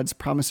of God's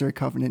promissory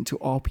covenant to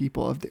all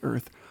people of the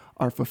earth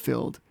are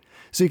fulfilled.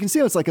 So you can see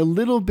how it's like a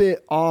little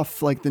bit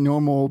off like the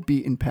normal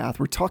beaten path.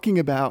 We're talking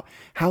about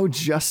how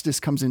justice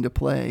comes into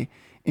play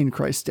in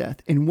Christ's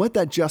death and what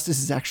that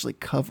justice is actually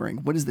covering.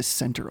 What is the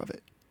center of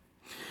it?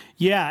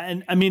 Yeah,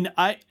 and I mean,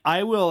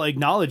 I will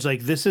acknowledge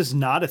like this is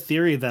not a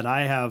theory that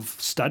I have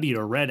studied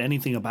or read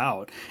anything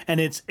about, and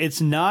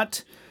it's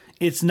not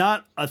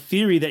a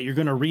theory that you're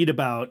going to read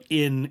about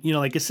in,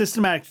 like a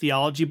systematic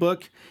theology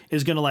book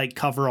is going to like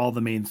cover all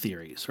the main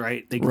theories,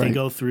 right? They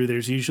go through,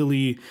 there's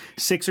usually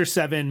 6 or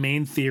 7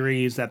 main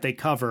theories that they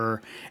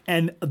cover.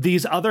 And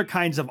these other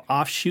kinds of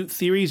offshoot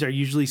theories are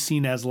usually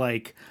seen as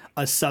like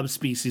a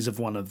subspecies of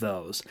one of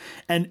those.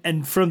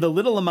 And from the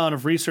little amount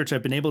of research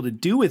I've been able to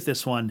do with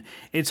this one,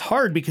 it's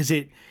hard because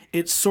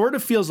it sort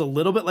of feels a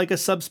little bit like a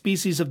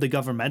subspecies of the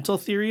governmental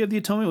theory of the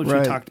atonement, which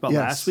we talked about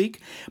last week.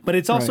 But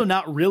it's also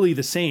not really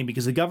the same,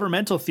 because the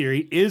governmental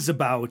theory is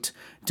about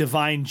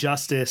divine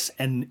justice.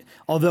 And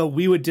although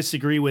we would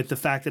disagree with the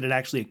fact that it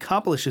actually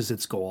accomplishes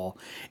its goal,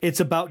 it's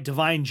about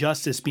divine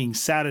justice being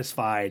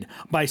satisfied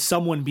by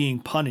someone being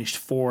punished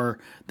for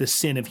the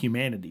sin of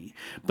humanity.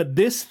 But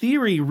this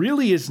theory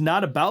really is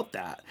not about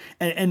that.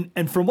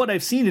 And from what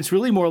I've seen, it's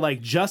really more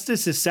like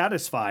justice is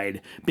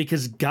satisfied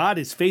because God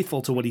is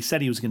faithful to what he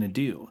said he was going to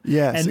do.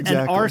 Yes, and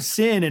our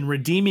sin and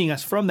redeeming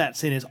us from that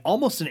sin is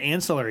almost an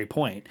ancillary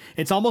point.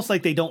 It's almost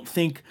like they don't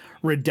think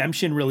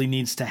redemption really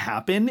needs to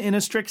happen in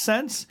a strict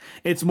sense.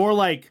 It's more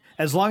like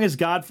as long as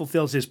God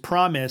fulfills his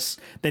promise,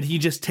 then he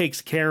just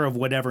takes care of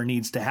whatever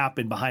needs to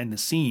happen behind the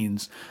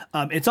scenes.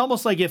 It's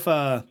almost like if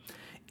I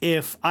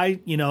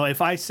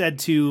said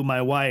to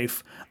my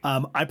wife,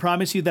 I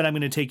promise you that I'm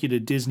going to take you to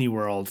Disney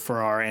World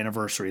for our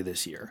anniversary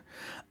this year.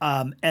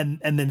 And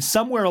then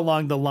somewhere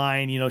along the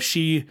line,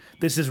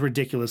 this is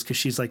ridiculous because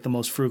she's like the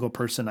most frugal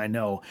person I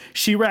know.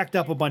 She racked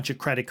up a bunch of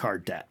credit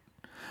card debt,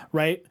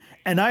 right?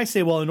 And I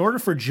say, well, in order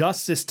for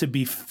justice to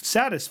be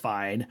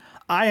satisfied,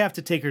 I have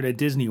to take her to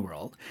Disney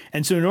World.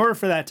 And so in order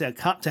for that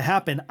to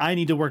happen, I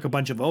need to work a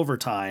bunch of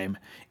overtime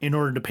in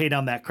order to pay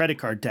down that credit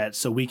card debt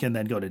so we can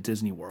then go to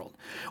Disney World.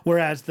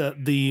 Whereas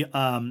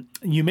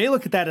you may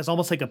look at that as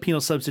almost like a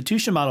penal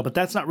substitution model, but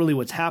that's not really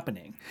what's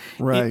happening.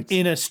 Right.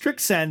 In a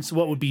strict sense,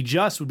 what would be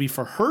just would be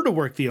for her to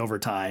work the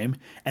overtime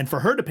and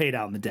for her to pay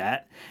down the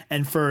debt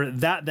and for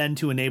that then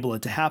to enable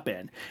it to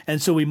happen. And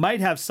so we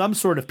might have some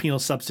sort of penal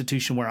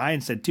substitution where I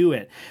instead do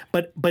it.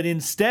 But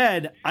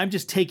instead, I'm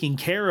just taking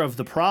care of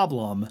the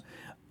problem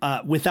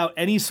without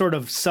any sort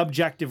of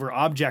subjective or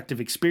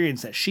objective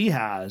experience that she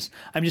has.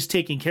 I'm just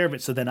taking care of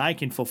it so then I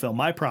can fulfill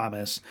my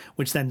promise,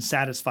 which then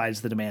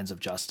satisfies the demands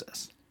of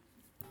justice.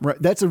 Right.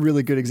 That's a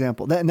really good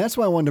example. And that's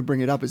why I wanted to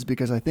bring it up, is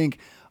because I think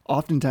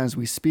oftentimes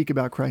we speak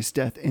about Christ's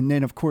death, and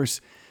then, of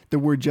course, the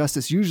word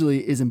justice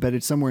usually is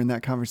embedded somewhere in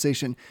that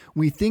conversation.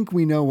 We think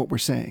we know what we're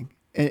saying.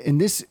 And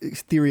this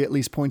theory at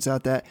least points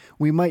out that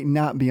we might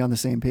not be on the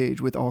same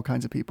page with all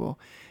kinds of people.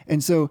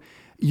 And so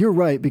you're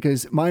right,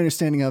 because my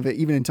understanding of it,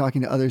 even in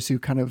talking to others who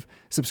kind of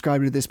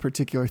subscribe to this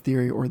particular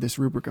theory or this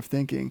rubric of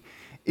thinking,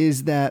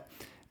 is that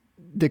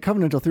the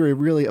covenantal theory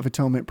really of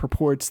atonement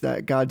purports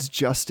that God's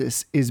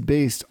justice is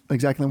based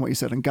exactly on what you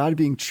said, on God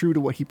being true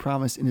to what he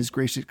promised in his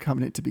gracious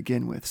covenant to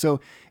begin with. So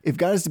if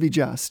God is to be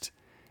just,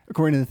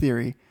 according to the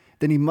theory,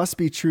 then he must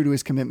be true to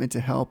his commitment to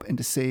help and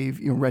to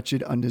save,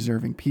 wretched,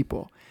 undeserving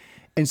people.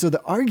 And so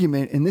the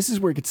argument, and this is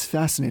where it gets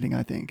fascinating,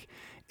 I think,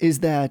 is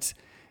that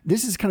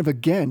this is kind of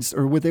against,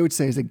 or what they would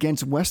say is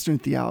against Western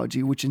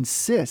theology, which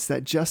insists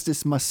that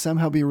justice must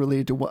somehow be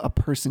related to what a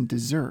person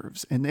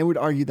deserves. And they would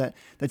argue that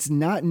that's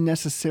not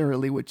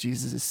necessarily what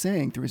Jesus is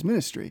saying through his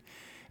ministry.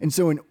 And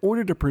so in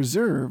order to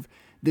preserve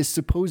this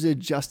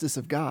supposed justice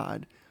of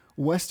God,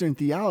 Western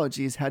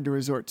theology has had to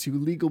resort to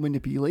legal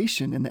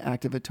manipulation in the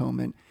act of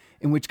atonement,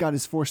 in which God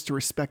is forced to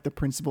respect the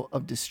principle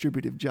of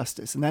distributive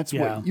justice. And that's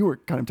what you were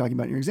kind of talking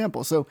about in your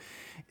example. So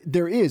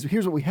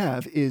here's what we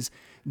have is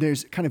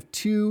there's kind of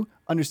two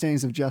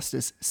understandings of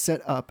justice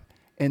set up,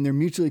 and they're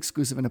mutually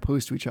exclusive and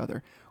opposed to each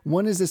other.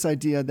 One is this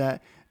idea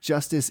that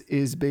justice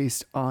is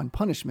based on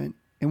punishment,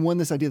 and one,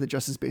 this idea that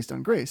justice is based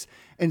on grace.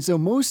 And so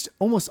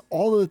almost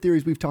all of the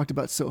theories we've talked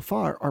about so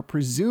far are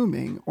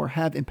presuming or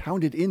have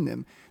impounded in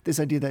them this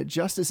idea that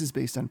justice is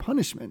based on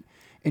punishment.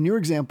 And your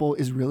example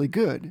is really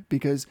good,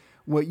 because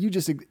what you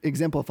just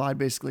exemplified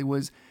basically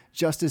was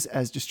justice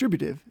as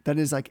distributive. That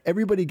is, like,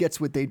 everybody gets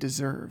what they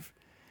deserve.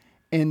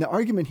 And the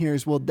argument here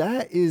is, well,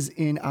 that is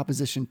in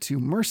opposition to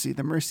mercy,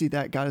 the mercy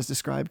that God is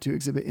described to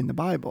exhibit in the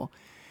Bible.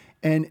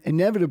 And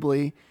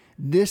inevitably,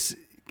 this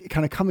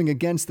kind of coming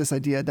against this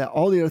idea that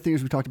all the other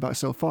things we've talked about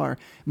so far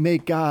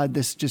make God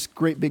this just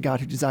great big God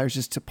who desires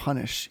just to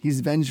punish.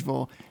 He's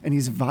vengeful and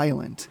he's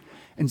violent.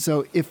 And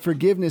so if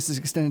forgiveness is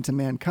extended to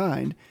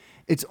mankind,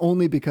 it's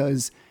only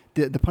because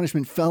the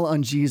punishment fell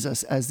on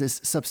Jesus as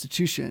this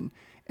substitution.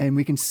 And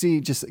we can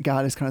see just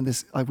God as kind of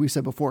this, like we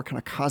said before, kind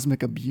of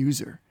cosmic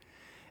abuser.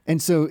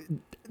 And so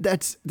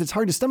that's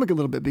hard to stomach a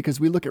little bit, because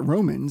we look at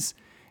Romans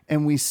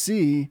and we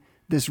see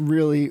this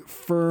really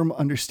firm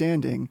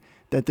understanding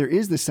that there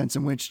is this sense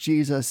in which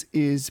Jesus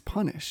is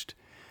punished.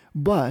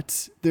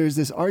 But there's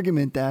this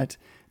argument that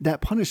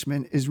that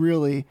punishment is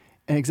really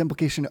an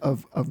exemplification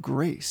of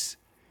grace.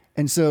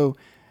 And so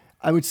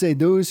I would say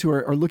those who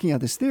are looking at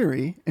this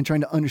theory and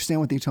trying to understand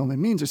what the atonement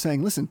means are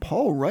saying, listen,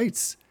 Paul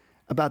writes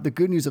about the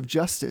good news of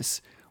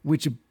justice,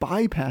 which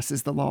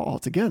bypasses the law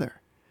altogether.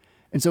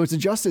 And so it's a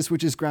justice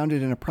which is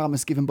grounded in a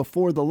promise given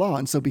before the law.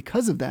 And so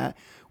because of that,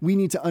 we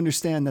need to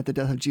understand that the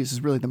death of Jesus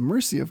is really the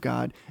mercy of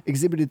God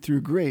exhibited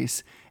through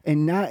grace,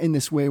 and not in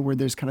this way where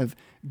there's kind of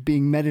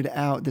being meted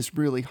out this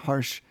really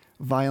harsh,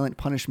 violent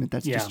punishment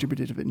that's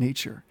distributive in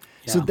nature.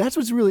 Yeah. So that's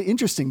what's really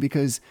interesting,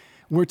 because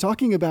we're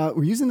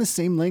using the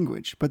same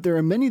language, but there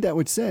are many that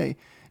would say,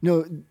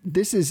 no,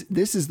 this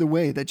is the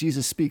way that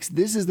Jesus speaks.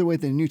 This is the way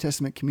the New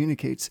Testament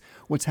communicates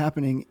what's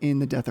happening in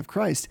the death of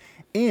Christ.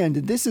 And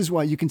this is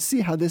why you can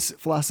see how this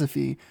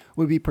philosophy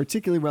would be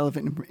particularly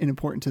relevant and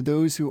important to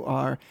those who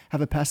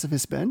have a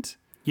pacifist bent,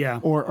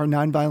 or are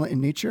nonviolent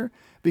in nature,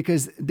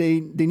 because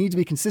they need to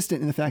be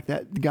consistent in the fact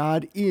that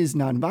God is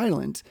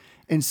nonviolent.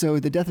 And so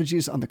the death of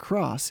Jesus on the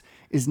cross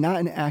is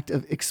not an act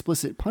of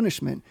explicit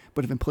punishment,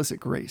 but of implicit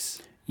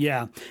grace.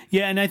 Yeah.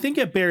 And I think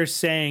it bears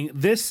saying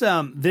this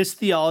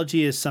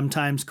theology is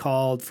sometimes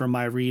called, from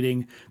my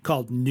reading,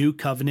 called New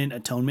Covenant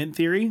Atonement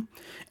Theory.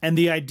 And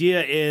the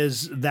idea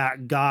is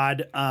that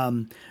God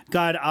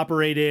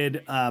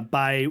operated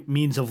by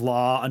means of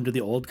law under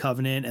the Old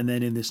Covenant, and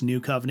then in this New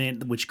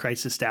Covenant, which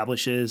Christ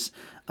establishes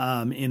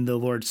in the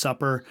Lord's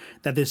Supper,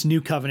 that this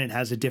New Covenant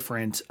has a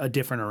different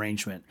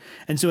arrangement.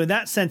 And so in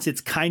that sense,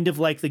 it's kind of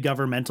like the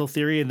governmental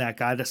theory, in that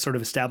God sort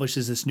of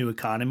establishes this new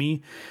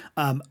economy.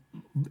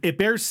 It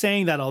bears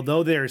saying that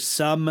although there's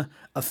some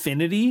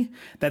affinity,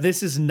 that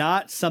this is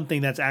not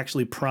something that's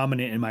actually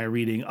prominent in my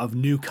reading of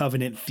New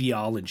Covenant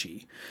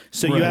theology.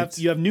 So you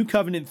have New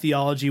Covenant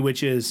theology,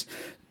 which is,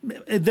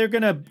 they're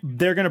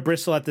gonna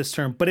bristle at this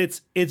term, but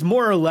it's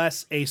more or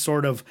less a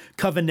sort of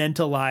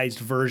covenantalized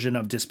version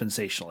of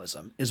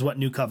dispensationalism, is what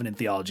New Covenant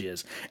theology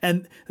is.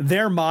 And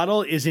their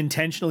model is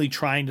intentionally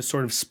trying to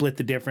sort of split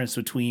the difference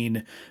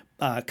between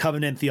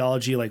covenant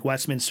theology like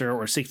Westminster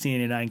or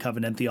 1689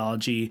 covenant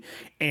theology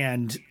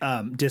and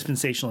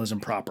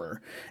dispensationalism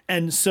proper.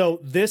 And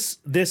so this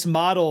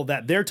model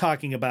that they're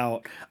talking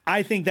about,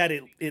 I think that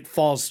it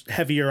falls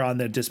heavier on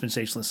the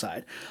dispensationalist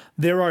side.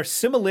 There are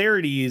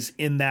similarities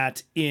in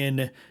that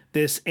in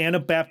this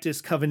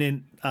Anabaptist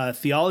covenant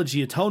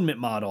theology atonement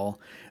model,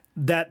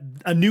 that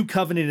a new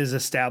covenant is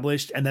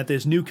established, and that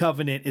this new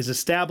covenant is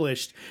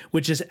established,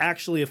 which is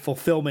actually a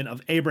fulfillment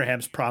of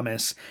Abraham's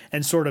promise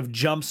and sort of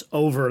jumps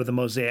over the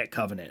Mosaic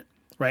covenant,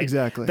 right?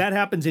 Exactly. That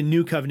happens in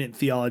New Covenant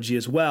theology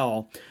as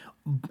well.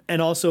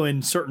 and also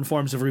in certain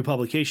forms of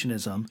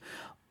republicanism.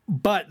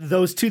 But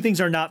those two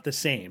things are not the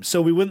same.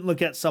 So we wouldn't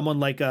look at someone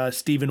like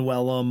Stephen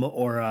Wellum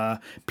or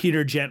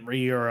Peter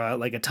Gentry or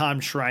like a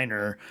Tom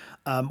Schreiner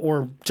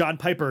or John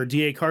Piper or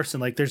D.A. Carson.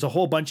 Like there's a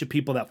whole bunch of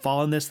people that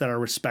fall in this that are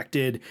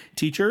respected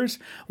teachers.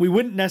 We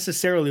wouldn't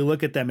necessarily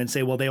look at them and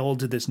say, well, they hold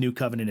to this new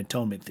covenant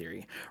atonement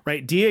theory,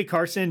 right? D.A.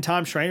 Carson,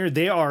 Tom Schreiner,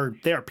 they are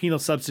penal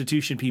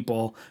substitution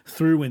people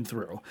through and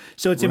through.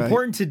 So it's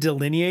important to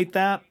delineate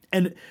that.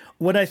 And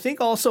what I think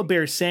also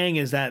bears saying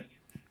is that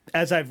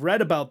as I've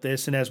read about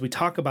this and as we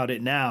talk about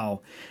it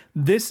now,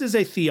 this is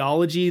a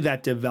theology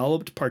that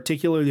developed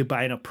particularly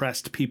by an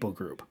oppressed people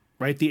group,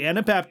 right? The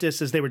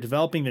Anabaptists, as they were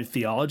developing their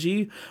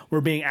theology,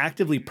 were being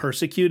actively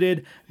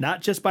persecuted,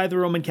 not just by the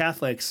Roman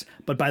Catholics,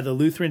 but by the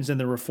Lutherans and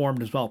the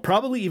Reformed as well.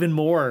 Probably even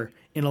more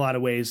in a lot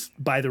of ways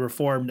by the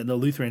Reformed and the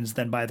Lutherans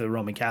than by the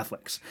Roman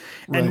Catholics.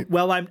 Right. And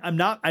well,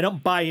 I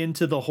don't buy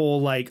into the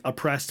whole like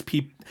oppressed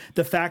people.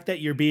 The fact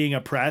that you're being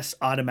oppressed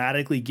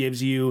automatically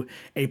gives you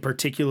a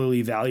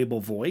particularly valuable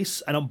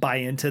voice. I don't buy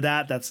into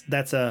that.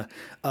 That's a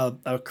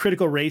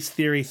critical race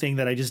theory thing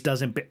that I just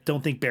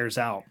don't think bears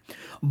out.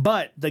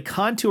 But the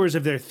contours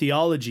of their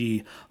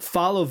theology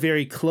follow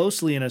very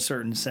closely, in a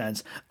certain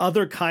sense,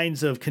 other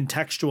kinds of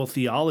contextual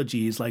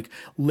theologies like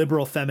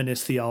liberal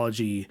feminist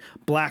theology,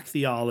 black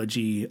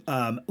theology,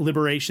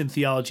 liberation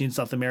theology in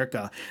South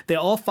America. They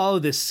all follow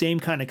this same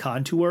kind of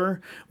contour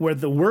where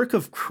the work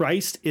of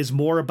Christ is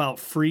more about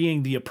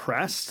freeing the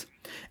oppressed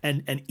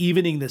and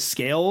evening the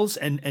scales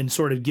and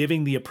sort of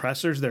giving the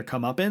oppressors their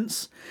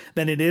comeuppance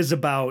than it is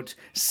about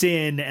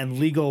sin and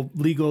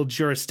legal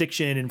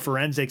jurisdiction and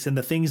forensics and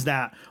the things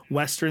that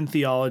Western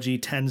theology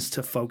tends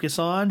to focus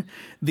on.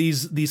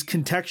 These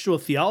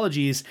contextual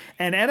theologies,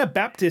 and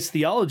Anabaptist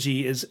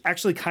theology is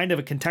actually kind of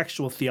a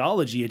contextual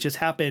theology. It just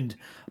happened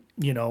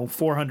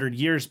 400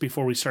 years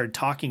before we started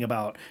talking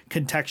about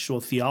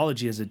contextual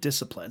theology as a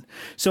discipline.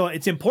 So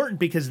it's important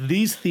because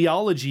these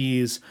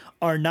theologies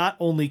are not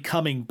only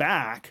coming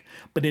back,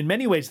 but in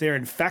many ways they're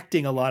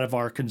infecting a lot of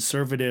our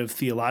conservative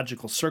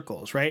theological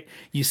circles, right?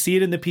 You see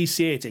it in the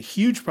PCA. It's a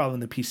huge problem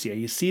in the PCA.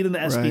 You see it in the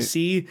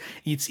SBC. Right.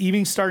 It's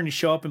even starting to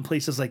show up in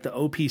places like the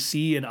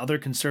OPC and other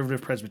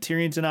conservative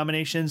Presbyterian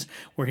denominations.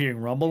 We're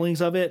hearing rumblings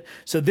of it.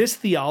 So this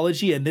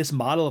theology and this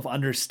model of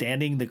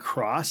understanding the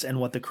cross and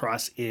what the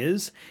cross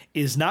is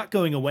not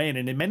going away. And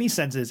in many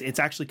senses, it's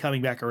actually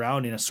coming back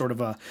around in a sort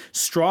of a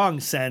strong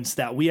sense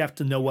that we have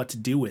to know what to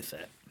do with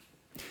it.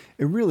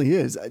 It really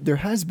is. There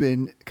has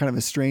been kind of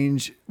a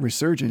strange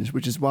resurgence,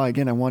 which is why,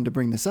 again, I wanted to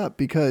bring this up,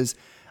 because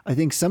I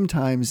think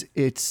sometimes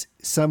it's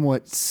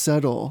somewhat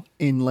subtle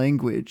in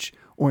language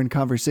or in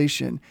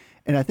conversation.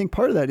 And I think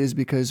part of that is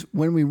because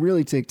when we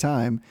really take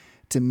time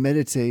to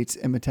meditate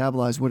and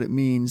metabolize what it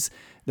means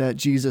that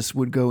Jesus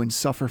would go and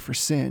suffer for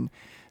sin,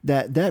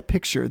 that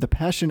picture, the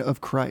passion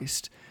of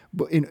Christ,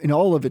 in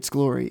all of its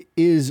glory,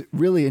 is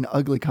really an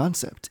ugly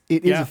concept.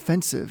 It is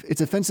offensive.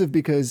 It's offensive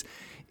because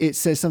it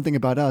says something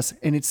about us,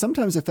 and it's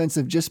sometimes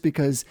offensive just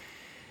because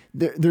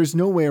there's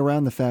no way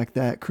around the fact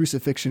that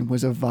crucifixion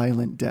was a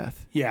violent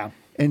death. Yeah.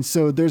 And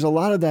so there's a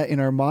lot of that in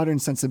our modern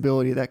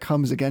sensibility that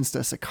comes against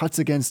us, it cuts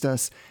against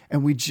us,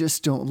 and we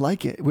just don't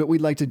like it. What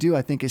we'd like to do,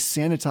 I think, is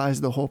sanitize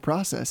the whole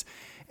process.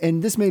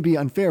 And this may be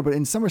unfair, but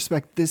in some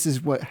respect, this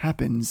is what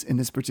happens in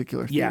this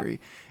particular theory.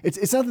 Yeah.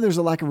 It's not that there's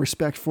a lack of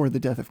respect for the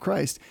death of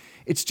Christ.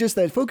 It's just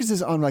that it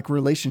focuses on like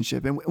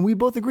relationship. And we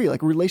both agree,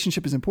 like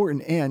relationship is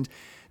important, and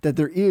that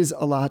there is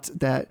a lot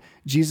that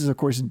Jesus, of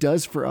course,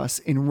 does for us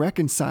in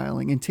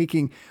reconciling and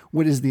taking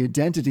what is the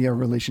identity of our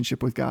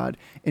relationship with God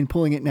and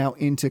pulling it now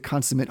into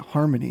consummate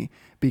harmony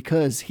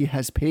because he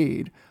has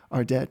paid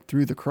our debt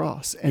through the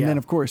cross. And then,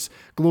 of course,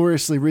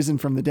 gloriously risen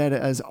from the dead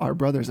as our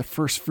brothers, the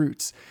first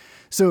fruits.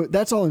 So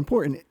that's all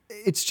important.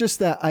 It's just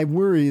that I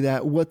worry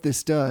that what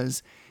this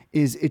does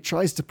is it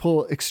tries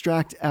to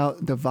extract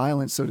out the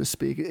violence, so to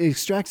speak. It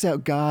extracts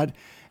out God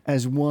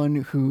as one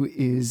who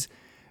is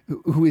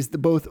the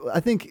both. I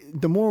think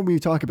the more we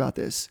talk about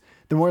this,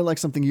 the more like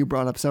something you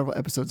brought up several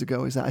episodes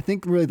ago is that I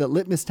think really the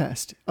litmus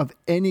test of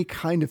any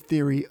kind of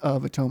theory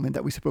of atonement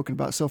that we've spoken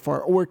about so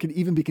far, or it could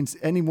even be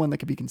anyone that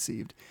could be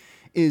conceived,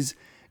 is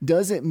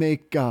does it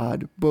make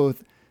God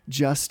both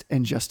just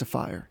and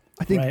justifier?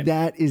 I think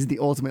that is the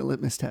ultimate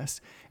litmus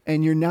test.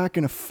 And you're not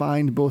going to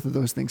find both of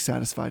those things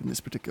satisfied in this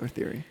particular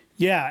theory.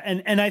 Yeah,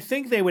 and I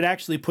think they would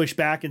actually push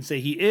back and say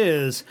he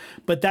is,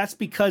 but that's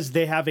because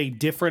they have a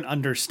different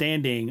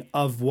understanding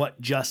of what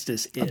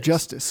justice is. Of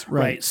justice,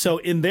 right. So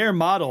in their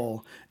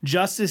model,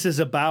 justice is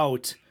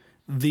about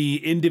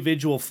the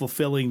individual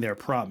fulfilling their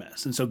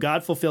promise. And so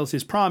God fulfills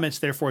his promise,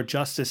 therefore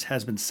justice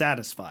has been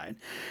satisfied.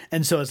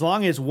 And so as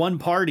long as one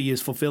party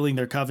is fulfilling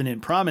their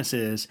covenant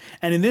promises,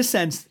 and in this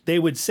sense, they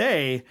would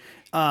say,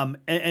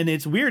 and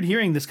it's weird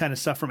hearing this kind of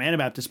stuff from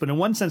Anabaptists, but in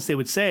one sense they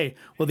would say,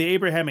 well, the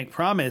Abrahamic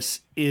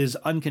promise is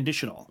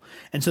unconditional.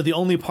 And so the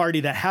only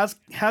party that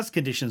has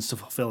conditions to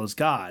fulfill is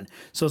God.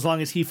 So as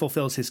long as he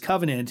fulfills his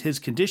covenant, his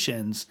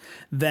conditions,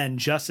 then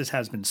justice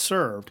has been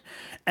served.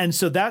 And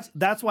so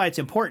that's why it's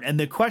important. And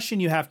the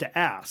question you have to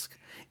ask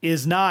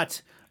is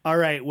not, all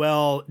right,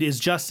 well, is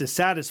justice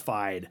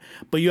satisfied?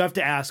 But you have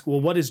to ask,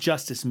 well, what does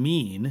justice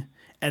mean?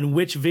 And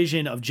which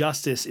vision of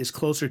justice is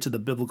closer to the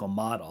biblical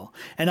model?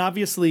 And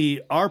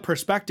obviously, our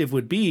perspective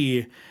would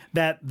be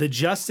that the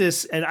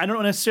justice, and I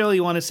don't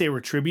necessarily want to say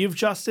retributive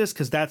justice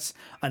because that's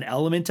an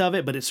element of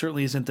it, but it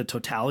certainly isn't the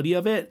totality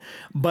of it.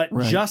 But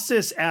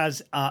justice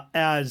as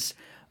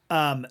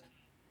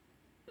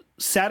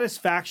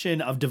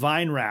satisfaction of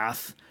divine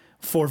wrath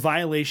for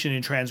violation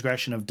and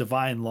transgression of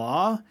divine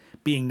law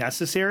being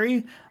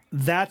necessary,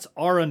 that's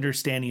our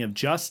understanding of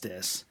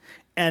justice.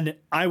 And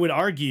I would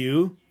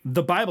argue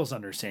the Bible's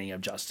understanding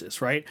of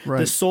justice, right?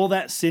 The soul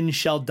that sins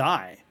shall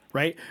die,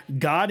 right?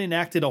 God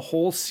enacted a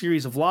whole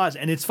series of laws.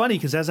 And it's funny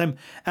because as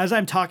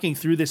I'm talking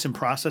through this and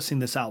processing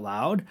this out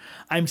loud,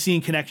 I'm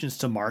seeing connections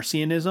to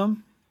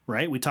Marcionism,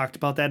 right? We talked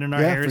about that in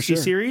our heresy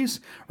series,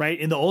 right?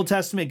 In the Old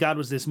Testament, God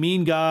was this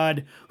mean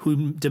God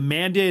who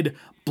demanded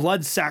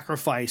blood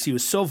sacrifice. He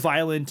was so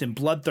violent and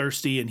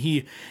bloodthirsty, and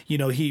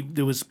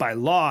it was by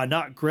law,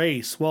 not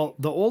grace. Well,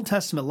 the Old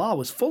Testament law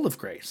was full of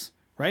grace.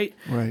 Right.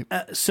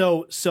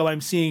 So I'm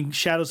seeing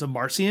shadows of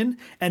Marcion,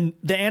 and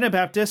the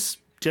Anabaptists,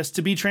 just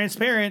to be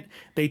transparent,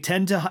 they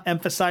tend to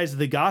emphasize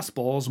the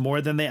Gospels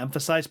more than they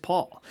emphasize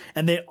Paul,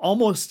 and they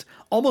almost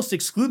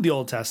exclude the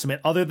Old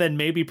Testament, other than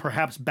maybe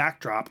perhaps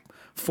backdrop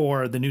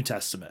for the New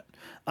Testament.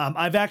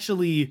 I've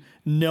actually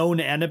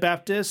known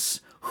Anabaptists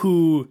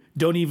who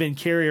don't even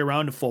carry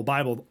around a full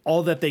Bible.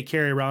 All that they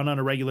carry around on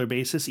a regular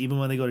basis, even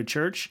when they go to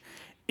church,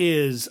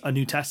 is a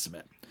New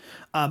Testament.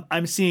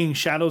 I'm seeing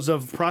shadows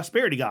of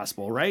prosperity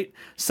gospel, right?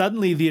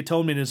 Suddenly the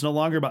atonement is no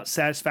longer about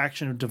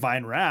satisfaction of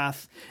divine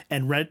wrath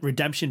and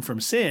redemption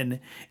from sin.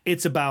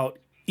 It's about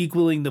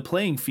equaling the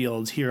playing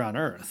fields here on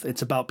earth.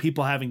 It's about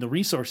people having the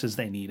resources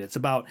they need. It's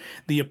about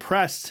the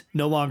oppressed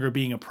no longer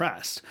being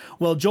oppressed.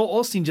 Well,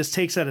 Joel Osteen just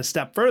takes that a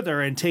step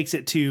further and takes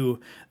it to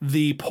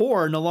the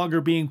poor no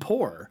longer being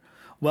poor.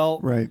 Well,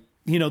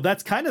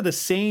 that's kind of the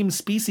same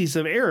species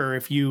of error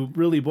if you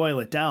really boil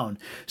it down.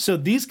 So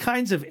these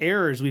kinds of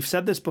errors, we've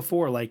said this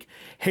before, like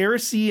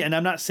heresy, and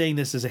I'm not saying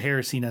this is a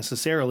heresy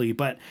necessarily,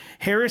 but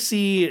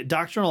heresy,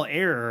 doctrinal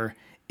error,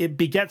 it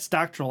begets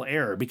doctrinal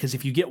error, because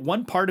if you get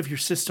one part of your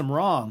system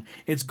wrong,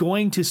 it's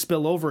going to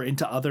spill over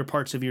into other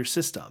parts of your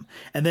system.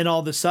 And then all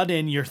of a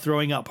sudden you're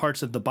throwing out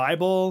parts of the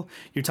Bible.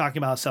 You're talking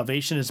about how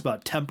salvation is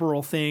about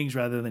temporal things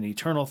rather than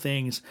eternal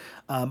things.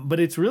 But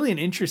it's really an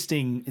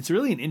interesting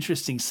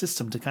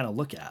system to kind of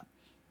look at.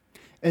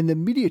 And the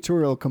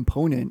mediatorial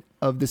component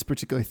of this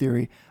particular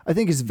theory, I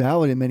think, is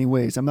valid in many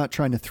ways. I'm not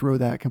trying to throw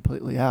that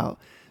completely out.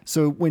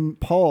 So when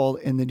Paul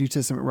and the New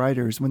Testament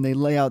writers, when they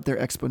lay out their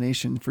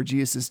explanation for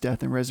Jesus'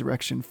 death and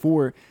resurrection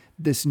for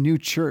this new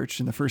church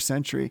in the first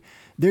century,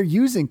 they're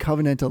using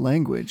covenantal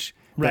language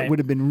that would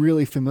have been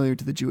really familiar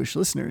to the Jewish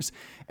listeners.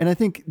 And I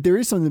think there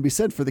is something to be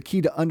said for the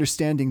key to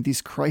understanding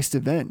these Christ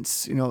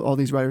events, all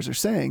these writers are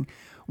saying,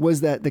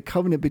 was that the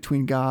covenant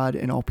between God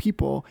and all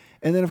people,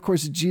 and then, of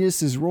course,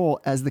 Jesus'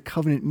 role as the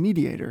covenant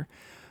mediator.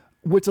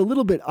 What's a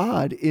little bit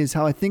odd is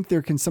how I think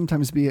there can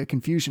sometimes be a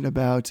confusion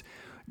about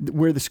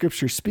where the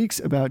scripture speaks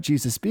about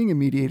Jesus being a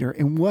mediator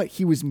and what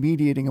he was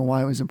mediating and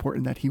why it was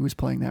important that he was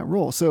playing that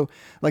role. So,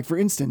 like, for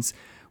instance,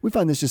 we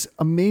find this just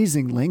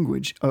amazing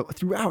language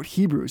throughout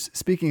Hebrews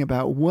speaking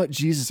about what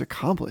Jesus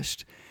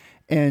accomplished.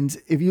 And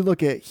if you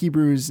look at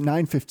Hebrews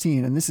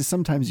 9:15, and this is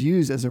sometimes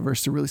used as a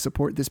verse to really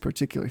support this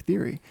particular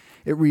theory,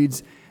 it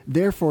reads,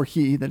 "Therefore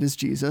he," that is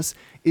Jesus,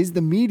 "is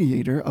the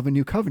mediator of a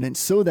new covenant,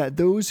 so that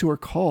those who are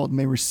called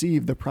may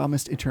receive the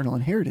promised eternal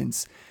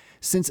inheritance,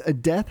 since a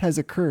death has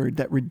occurred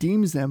that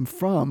redeems them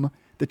from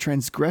the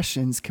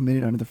transgressions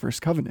committed under the first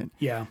covenant."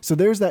 Yeah. So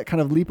there's that kind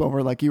of leap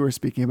over like you were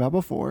speaking about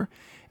before.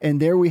 And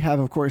there we have,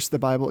 of course, the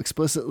Bible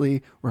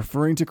explicitly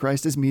referring to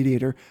Christ as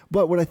mediator.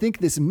 But what I think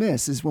this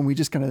miss is when we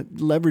just kind of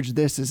leverage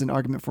this as an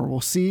argument for, well,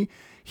 see,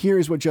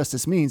 here's what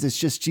justice means. It's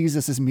just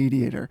Jesus as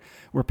mediator,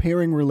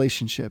 repairing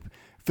relationship,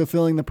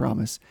 fulfilling the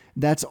promise.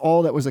 That's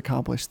all that was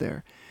accomplished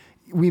there.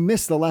 We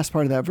missed the last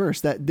part of that verse,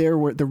 that there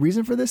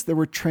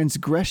were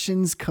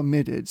transgressions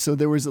committed. So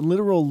there was a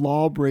literal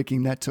law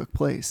breaking that took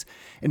place.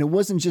 And it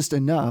wasn't just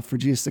enough for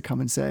Jesus to come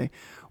and say,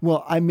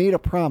 well, I made a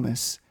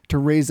promise to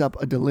raise up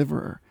a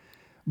deliverer.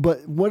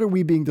 But what are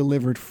we being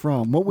delivered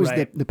from? What was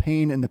the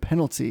pain and the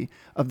penalty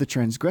of the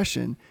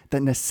transgression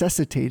that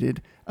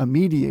necessitated a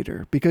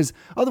mediator? Because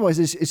otherwise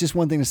it's just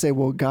one thing to say,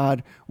 well,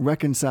 God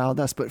reconciled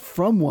us, but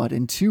from what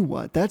and to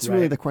what? That's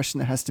really the question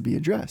that has to be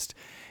addressed.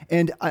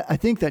 And I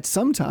think that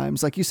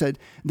sometimes, like you said,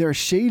 there are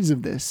shades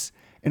of this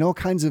in all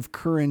kinds of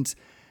current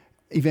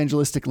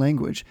evangelistic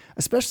language,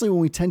 especially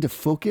when we tend to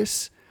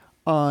focus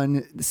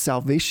on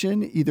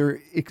salvation,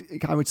 either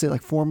I would say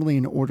like formally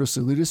in ordo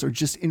salutis or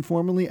just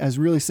informally as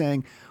really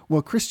saying,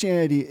 well,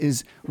 Christianity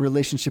is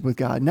relationship with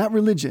God, not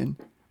religion,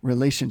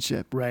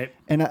 relationship. Right.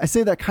 And I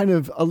say that kind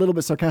of a little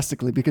bit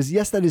sarcastically because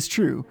yes, that is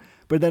true,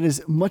 but that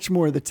is much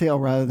more the tail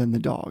rather than the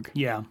dog.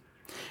 Yeah.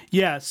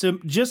 Yeah. So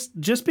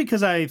just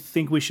because I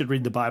think we should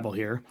read the Bible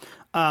here,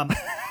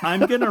 I'm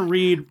going to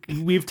read,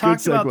 we've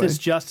talked about segue. this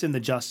just in the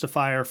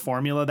justifier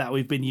formula that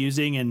we've been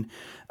using, and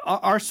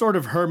our sort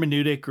of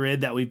hermeneutic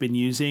grid that we've been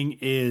using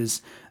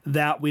is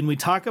that when we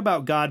talk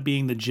about God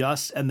being the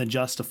just and the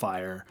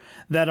justifier,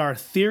 that our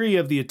theory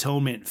of the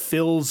atonement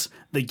fills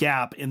the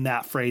gap in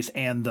that phrase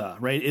 "and the,"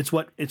 right? It's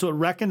what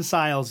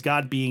reconciles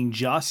God being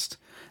just,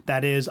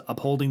 that is,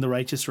 upholding the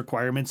righteous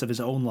requirements of his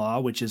own law,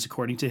 which is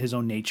according to his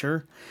own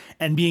nature,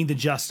 and being the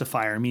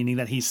justifier, meaning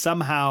that he's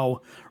somehow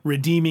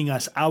redeeming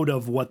us out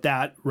of what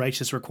that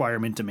righteous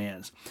requirement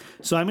demands.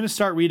 So I'm going to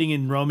start reading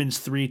in Romans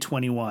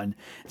 3:21.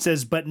 It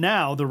says, "But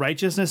now the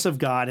righteousness of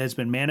God has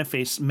been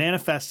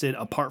manifested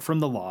apart from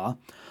the law,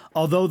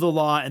 although the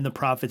law and the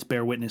prophets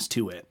bear witness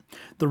to it.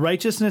 The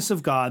righteousness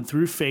of God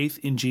through faith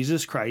in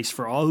Jesus Christ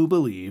for all who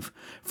believe,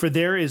 for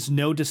there is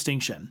no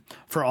distinction.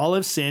 For all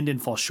have sinned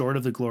and fall short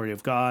of the glory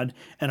of God,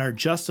 and are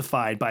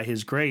justified by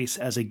his grace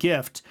as a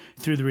gift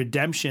through the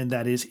redemption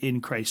that is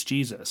in Christ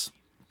Jesus."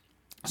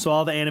 So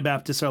all the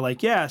Anabaptists are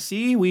like, yeah,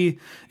 see,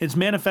 it's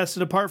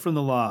manifested apart from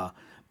the law.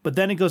 But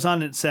then it goes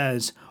on and it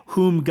says,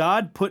 "Whom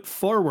God put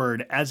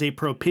forward as a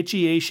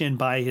propitiation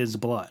by his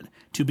blood,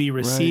 to be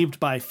received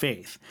by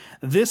faith.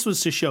 This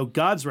was to show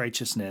God's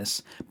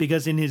righteousness,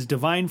 because in his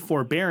divine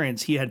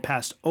forbearance he had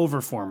passed over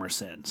former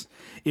sins.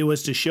 It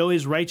was to show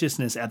his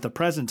righteousness at the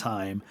present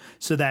time,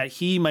 so that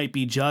he might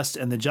be just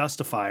and the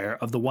justifier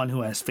of the one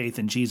who has faith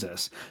in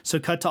Jesus." So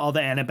cut to all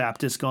the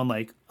Anabaptists going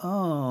like,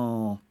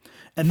 oh.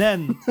 And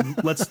then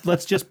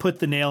let's just put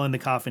the nail in the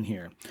coffin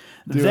here.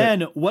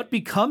 Then what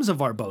becomes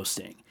of our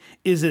boasting?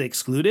 Is it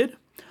excluded?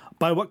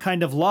 By what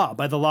kind of law?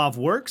 By the law of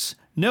works?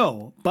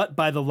 No, but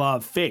by the law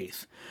of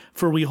faith.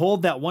 For we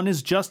hold that one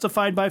is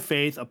justified by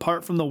faith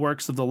apart from the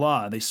works of the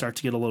law. They start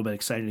to get a little bit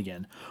excited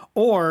again.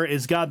 Or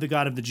is God the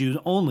God of the Jews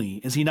only?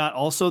 Is he not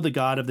also the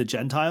God of the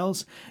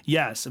Gentiles?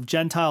 Yes, of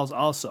Gentiles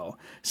also.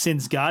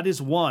 Since God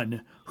is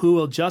one who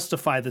will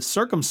justify the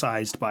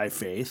circumcised by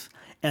faith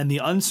and the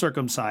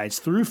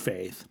uncircumcised through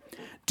faith,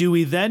 do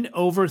we then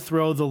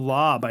overthrow the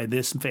law by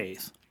this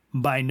faith?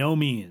 By no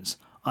means.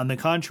 On the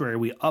contrary,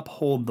 we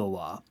uphold the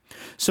law.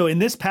 So in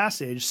this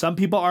passage, some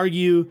people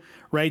argue,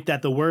 right,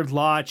 that the word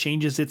law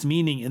changes its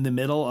meaning in the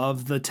middle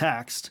of the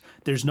text.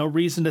 There's no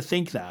reason to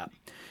think that.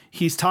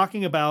 He's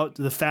talking about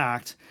the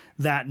fact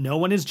that no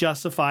one is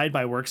justified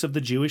by works of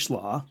the Jewish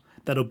law,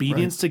 that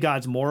obedience to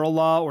God's moral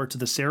law or to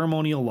the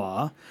ceremonial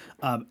law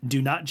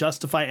do not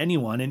justify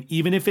anyone. And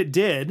even if it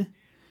did,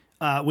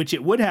 which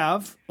it would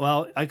have,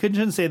 well, I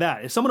shouldn't say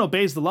that. If someone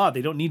obeys the law,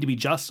 they don't need to be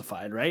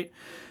justified, right?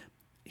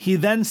 He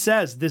then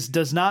says this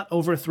does not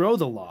overthrow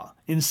the law.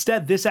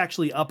 Instead, this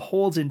actually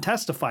upholds and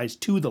testifies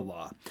to the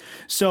law.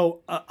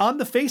 So on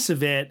the face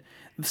of it,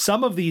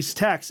 some of these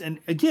texts, and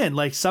again,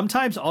 like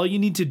sometimes all you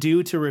need to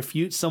do to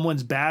refute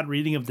someone's bad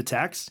reading of the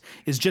text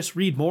is just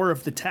read more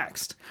of the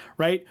text,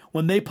 right?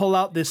 When they pull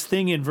out this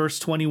thing in verse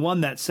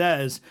 21 that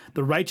says,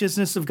 the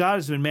righteousness of God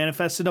has been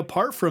manifested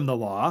apart from the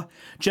law,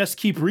 just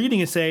keep reading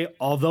and say,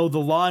 although the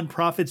law and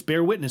prophets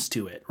bear witness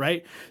to it,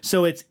 right?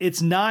 So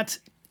it's not...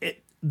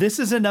 This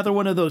is another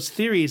one of those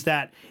theories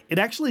that it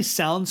actually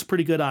sounds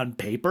pretty good on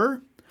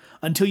paper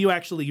until you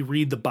actually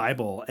read the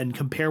Bible and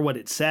compare what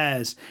it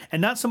says,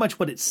 and not so much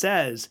what it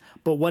says,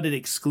 but what it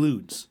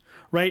excludes,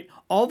 right?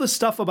 All the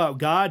stuff about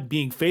God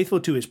being faithful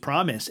to his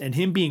promise and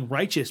him being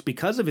righteous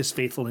because of his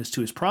faithfulness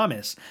to his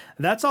promise,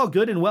 that's all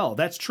good and well.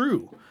 That's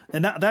true.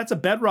 And that's a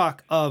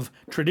bedrock of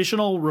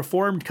traditional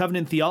Reformed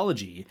covenant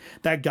theology,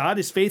 that God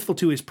is faithful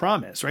to his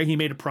promise, right? He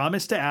made a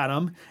promise to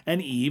Adam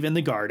and Eve in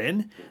the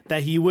garden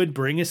that he would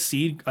bring a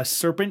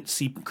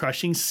serpent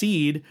crushing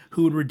seed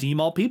who would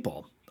redeem all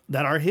people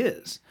that are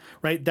his,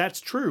 right?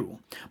 That's true.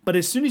 But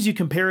as soon as you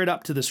compare it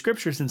up to the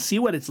scriptures and see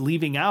what it's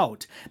leaving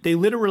out, they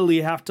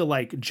literally have to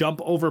like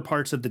jump over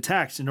parts of the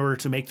text in order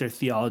to make their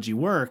theology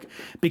work,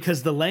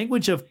 because the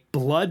language of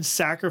blood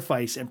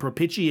sacrifice and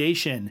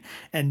propitiation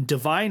and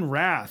divine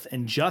wrath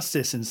and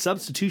justice and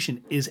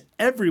substitution is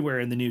everywhere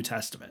in the New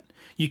Testament.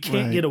 You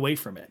can't get away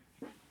from it.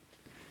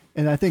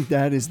 And I think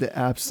that is the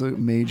absolute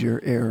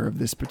major error of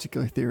this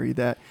particular theory,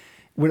 that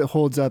what it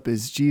holds up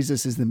is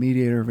Jesus is the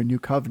mediator of a new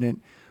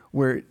covenant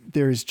where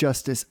there is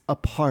justice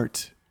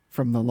apart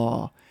from the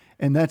law.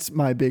 And that's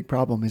my big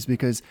problem, is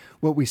because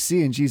what we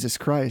see in Jesus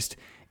Christ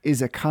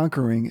is a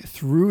conquering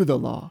through the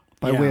law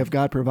by way of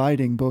God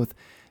providing both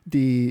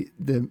the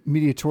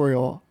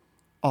mediatorial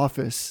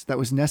office that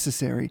was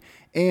necessary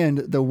and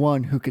the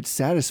one who could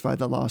satisfy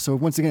the law. So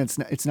once again,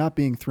 it's not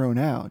being thrown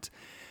out.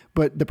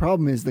 But the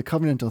problem is the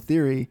covenantal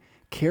theory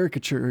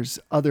caricatures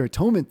other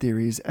atonement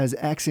theories as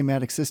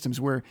axiomatic systems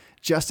where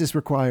justice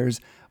requires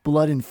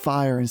blood and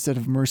fire instead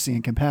of mercy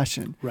and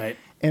compassion. Right.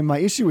 And my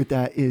issue with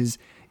that is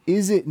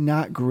it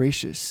not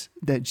gracious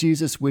that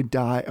Jesus would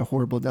die a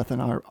horrible death on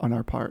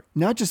our part?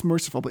 Not just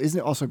merciful, but isn't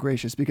it also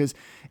gracious? Because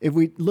if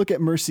we look at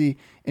mercy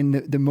in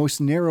the most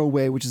narrow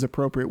way, which is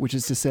appropriate, which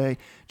is to say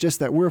just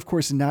that we're, of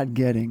course, not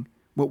getting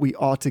what we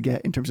ought to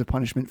get in terms of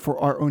punishment for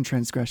our own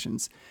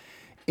transgressions.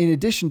 In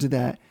addition to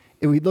that,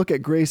 if we look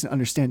at grace and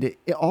understand it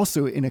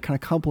also in a kind of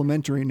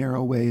complementary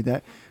narrow way,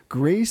 that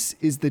grace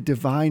is the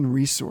divine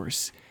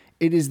resource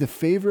It is the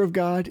favor of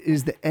God. It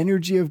is the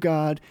energy of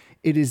God.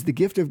 It is the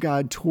gift of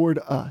God toward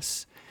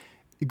us.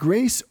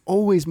 Grace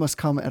always must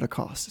come at a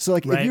cost. So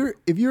like Right.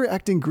 if you're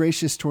acting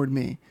gracious toward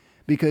me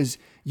because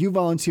you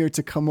volunteered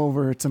to come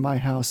over to my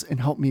house and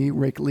help me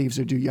rake leaves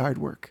or do yard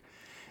work,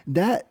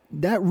 that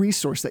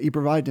resource that you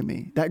provide to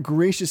me, that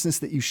graciousness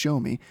that you show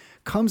me,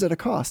 comes at a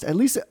cost, at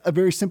least a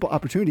very simple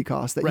opportunity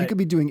cost that you Right. could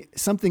be doing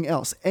something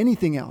else,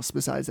 anything else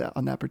besides that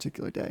on that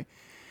particular day.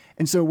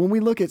 And so when we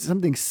look at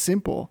something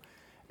simple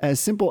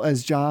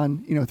as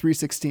John,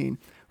 3:16,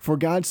 for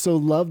God so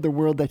loved the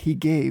world that he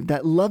gave,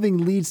 that loving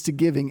leads to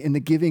giving, and the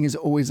giving is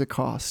always a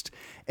cost.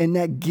 And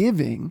that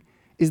giving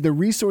is the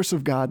resource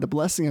of God, the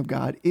blessing of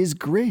God is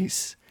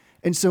grace.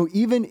 And so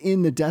even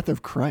in the death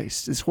of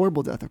Christ, this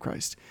horrible death of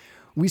Christ,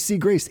 we see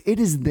grace. It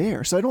is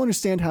there. So I don't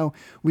understand how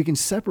we can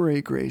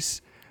separate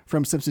grace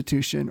from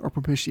substitution or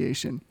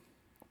propitiation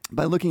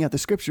by looking at the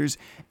scriptures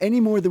any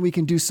more than we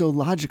can do so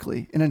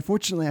logically. And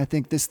unfortunately, I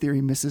think this theory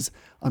misses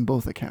on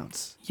both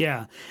accounts.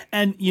 Yeah.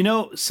 And,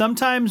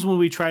 sometimes when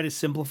we try to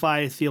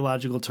simplify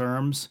theological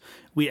terms,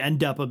 we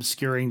end up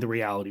obscuring the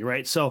reality,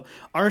 right? So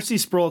R.C.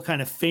 Sproul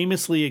kind of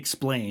famously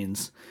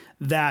explains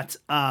that,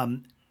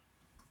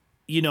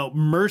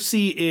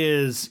 mercy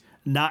is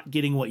not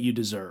getting what you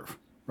deserve,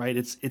 right?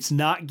 It's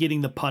not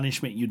getting the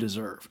punishment you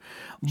deserve.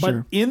 But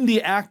Sure. in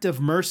the act of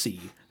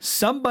mercy,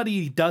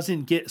 somebody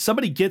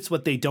gets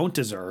what they don't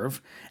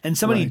deserve, and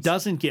somebody Right.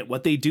 doesn't get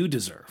what they do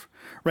deserve,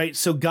 right?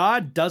 So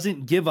God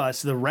doesn't give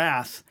us the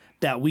wrath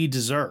that we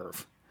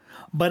deserve.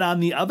 But on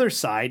the other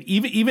side,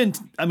 even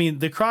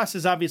the cross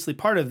is obviously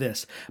part of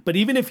this, but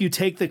even if you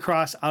take the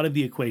cross out of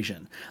the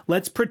equation,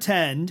 let's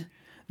pretend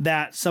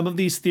that some of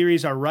these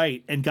theories are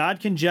right and God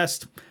can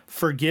just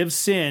forgive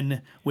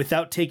sin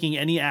without taking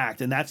any act,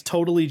 and that's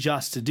totally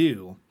just to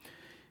do.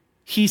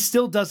 He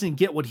still doesn't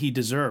get what he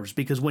deserves,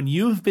 because when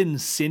you've been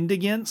sinned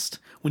against,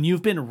 when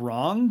you've been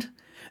wronged,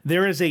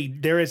 there is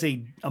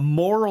a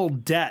moral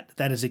debt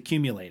that is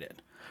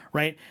accumulated,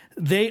 right?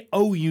 They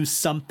owe you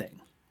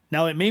something.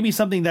 Now, it may be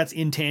something that's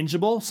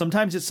intangible.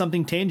 Sometimes it's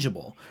something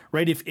tangible,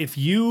 right? If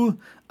you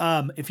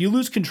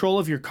lose control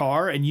of your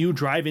car and you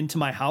drive into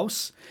my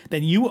house,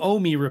 then you owe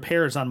me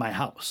repairs on my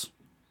house.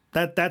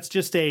 That's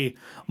just a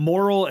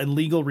moral and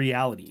legal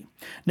reality.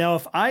 Now,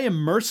 if I am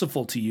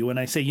merciful to you and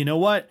I say, you know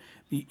what,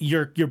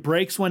 your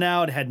brakes went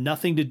out, it had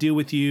nothing to do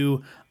with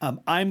you,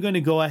 I'm going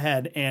to go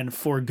ahead and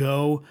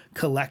forego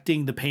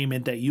collecting the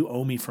payment that you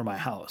owe me for my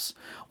house.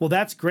 Well,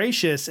 that's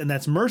gracious and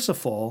that's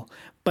merciful,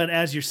 but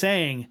as you're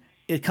saying,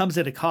 it comes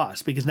at a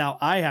cost, because now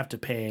I have to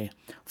pay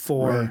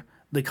for Right.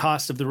 the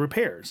cost of the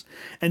repairs.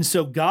 And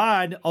so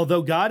God,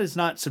 although God is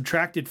not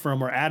subtracted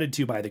from or added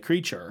to by the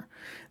creature,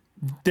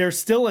 there's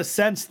still a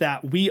sense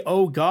that we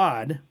owe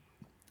God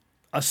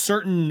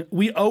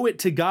we owe it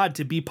to God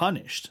to be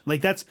punished.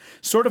 Like, that's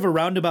sort of a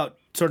roundabout,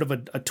 sort of a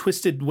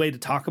twisted way to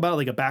talk about it,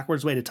 like a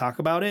backwards way to talk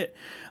about it.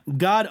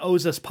 God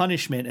owes us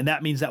punishment, and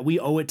that means that we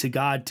owe it to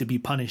God to be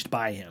punished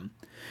by him.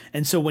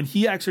 And so when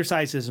he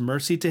exercises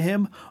mercy to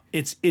him,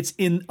 it's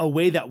in a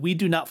way that we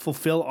do not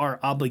fulfill our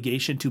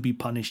obligation to be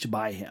punished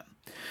by him.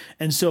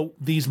 And so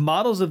these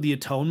models of the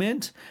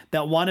atonement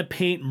that want to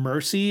paint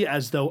mercy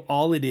as though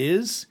all it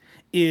is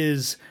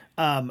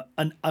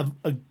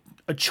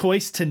a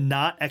choice to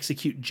not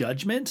execute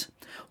judgment.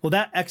 Well,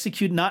 that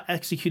not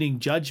executing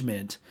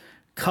judgment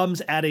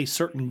comes at a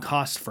certain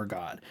cost for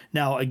God.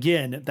 Now,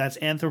 again, that's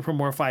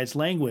anthropomorphized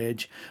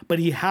language, but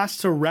he has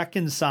to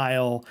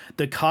reconcile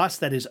the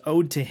cost that is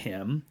owed to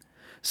him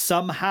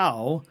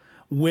somehow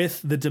with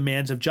the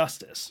demands of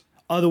justice.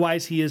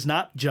 Otherwise, he is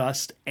not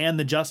just and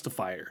the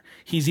justifier.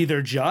 He's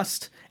either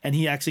just and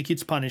he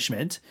executes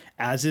punishment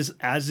as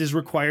is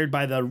required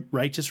by the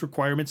righteous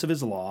requirements of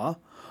his law,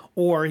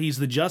 or he's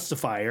the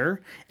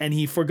justifier and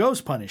he forgoes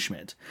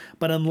punishment.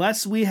 But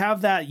unless we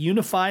have that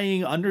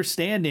unifying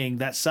understanding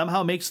that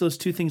somehow makes those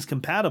two things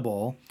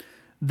compatible,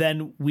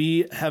 then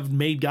we have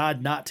made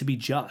God not to be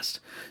just.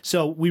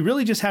 So we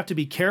really just have to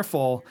be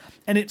careful.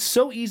 And it's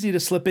so easy to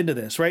slip into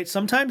this, right?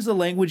 Sometimes the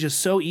language is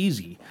so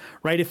easy,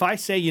 right? If I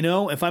say,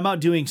 if I'm out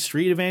doing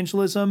street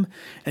evangelism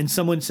and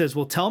someone says,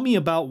 well, tell me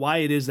about why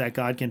it is that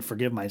God can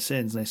forgive my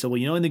sins. And I say,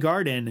 well, in the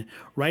garden,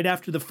 right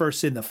after the first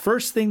sin, the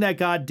first thing that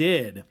God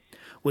did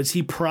was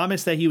he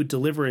promised that he would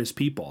deliver his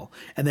people.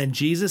 And then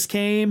Jesus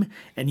came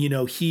and,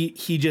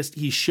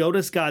 he showed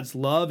us God's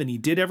love and he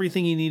did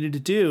everything he needed to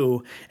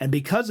do. And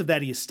because of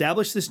that, he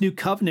established this new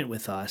covenant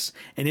with us.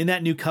 And in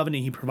that new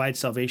covenant, he provides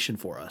salvation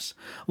for us.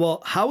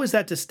 Well, how is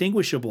that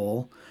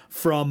distinguishable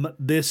from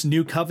this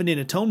new covenant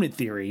atonement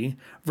theory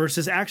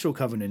versus actual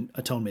covenant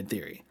atonement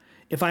theory?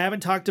 if I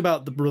haven't talked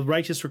about the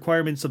righteous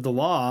requirements of the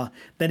law,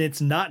 then it's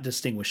not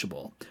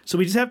distinguishable. So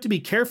we just have to be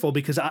careful,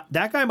 because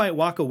that guy might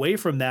walk away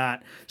from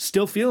that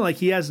still feeling like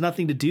he has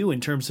nothing to do in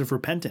terms of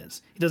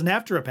repentance. He doesn't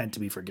have to repent to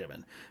be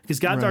forgiven, because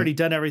God's already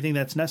done everything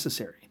that's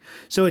necessary.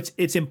 So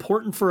it's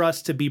important for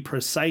us to be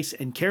precise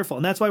and careful.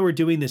 And that's why we're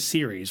doing this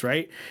series,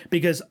 right?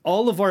 Because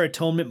all of our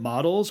atonement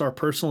models, our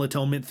personal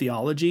atonement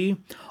theology,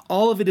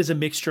 all of it is a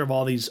mixture of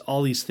all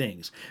these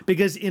things.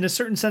 Because in a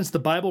certain sense, the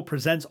Bible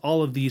presents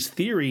all of these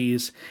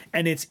theories,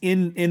 and it's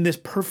in this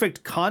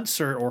perfect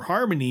concert or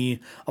harmony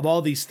of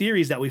all these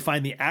theories that we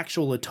find the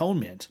actual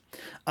atonement.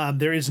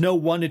 There is no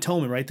one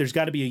atonement, right? There's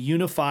got to be a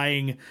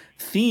unifying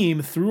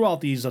theme through all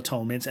these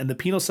atonements, and the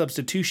penal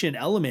substitution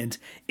element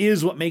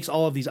is what makes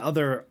all of these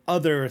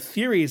other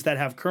theories that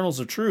have kernels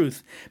of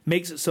truth,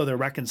 makes it so they're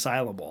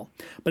reconcilable.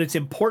 But it's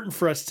important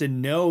for us to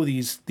know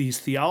these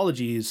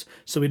theologies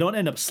so we don't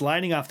end up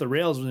sliding off the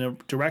rails in a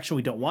direction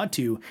we don't want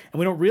to, and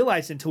we don't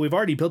realize it until we've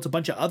already built a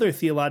bunch of other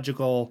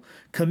theological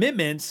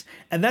commitments.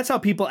 And that's how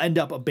people end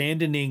up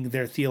abandoning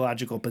their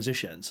theological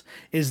positions,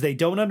 is they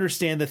don't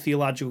understand the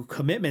theological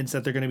commitments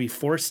that they're going to be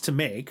forced to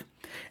make.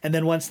 And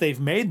then once they've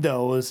made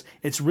those,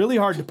 it's really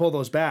hard to pull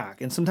those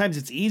back. And sometimes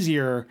it's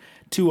easier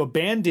to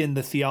abandon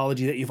the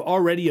theology that you've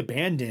already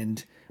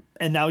abandoned,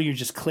 and now you're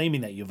just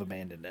claiming that you've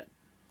abandoned it.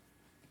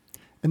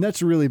 And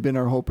that's really been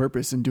our whole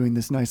purpose in doing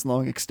this nice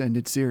long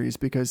extended series,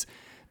 because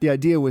the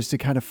idea was to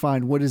kind of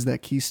find what is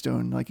that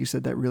keystone, like you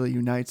said, that really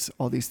unites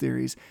all these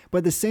theories. But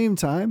at the same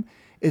time,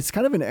 it's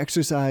kind of an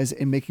exercise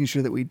in making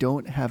sure that we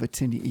don't have a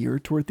tin ear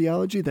toward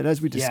theology, that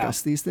as we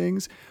discuss these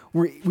things,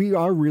 we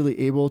are really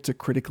able to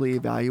critically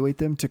evaluate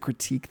them, to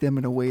critique them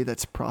in a way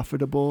that's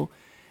profitable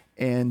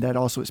and that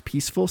also is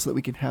peaceful, so that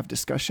we can have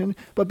discussion,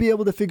 but be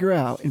able to figure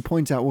out and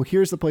point out, well,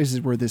 here's the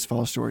places where this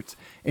falls short,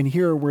 and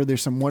here are where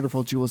there's some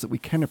wonderful jewels that we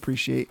can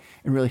appreciate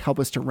and really help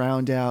us to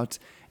round out.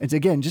 And to,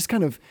 again, just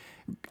kind of,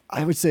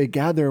 I would say,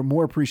 gather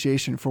more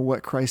appreciation for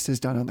what Christ has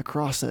done on the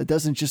cross. So it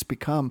doesn't just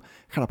become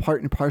kind of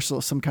part and parcel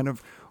of some kind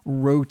of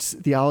rote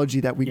theology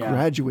that we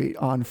graduate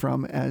on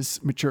from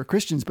as mature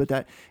Christians, but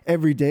that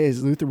every day,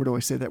 as Luther would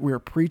always say, that we are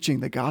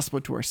preaching the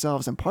gospel to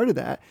ourselves. And part of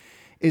that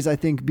is, I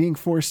think, being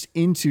forced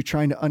into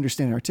trying to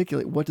understand and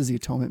articulate, what does the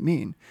atonement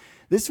mean?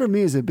 This for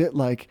me is a bit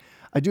like,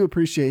 I do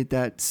appreciate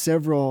that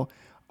several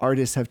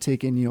artists have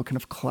taken, kind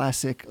of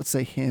classic, let's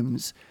say,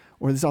 hymns,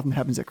 or this often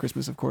happens at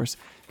Christmas, of course,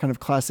 kind of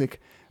classic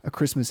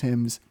Christmas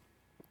hymns.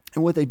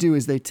 And what they do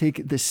is they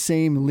take the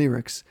same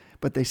lyrics,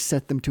 but they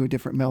set them to a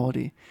different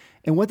melody.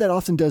 And what that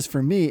often does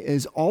for me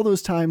is, all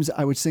those times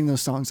I would sing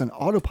those songs on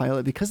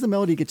autopilot, because the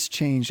melody gets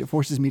changed, it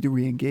forces me to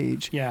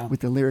re-engage with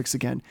the lyrics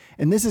again.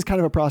 And this is kind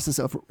of a process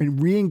of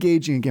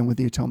re-engaging again with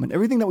the atonement.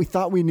 Everything that we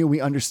thought we knew,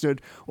 we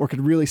understood, or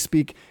could really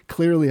speak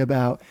clearly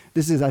about,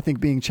 this is, I think,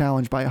 being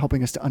challenged by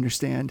helping us to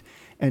understand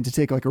and to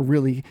take like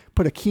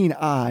put a keen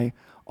eye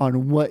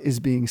on what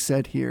is being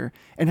said here,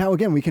 and how,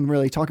 again, we can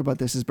really talk about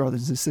this as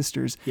brothers and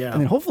sisters, and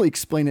then hopefully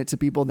explain it to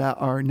people that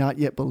are not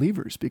yet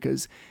believers,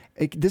 because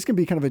this can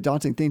be kind of a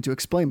daunting thing to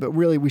explain, but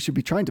really we should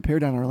be trying to pare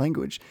down our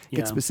language,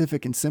 get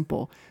specific and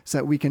simple, so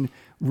that we can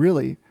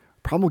really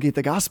promulgate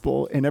the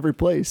gospel in every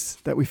place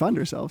that we find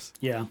ourselves.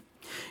 Yeah,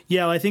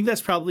 well, I think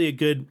that's probably a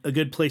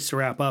good place to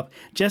wrap up.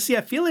 Jesse,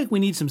 I feel like we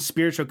need some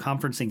spiritual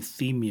conferencing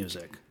theme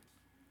music.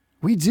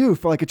 We do,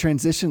 for like a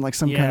transition, like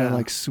some kind of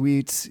like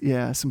sweet,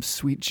 some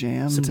sweet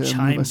jam some to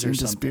chimes move us or into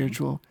something.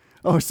 spiritual.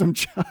 Oh,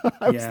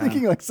 I was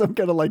thinking like some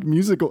kind of like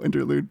musical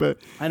interlude, but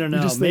I don't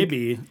know.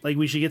 Maybe like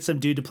we should get some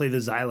dude to play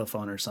the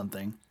xylophone or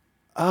something.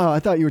 Oh, I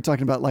thought you were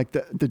talking about like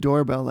the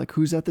doorbell, like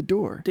who's at the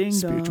door? Ding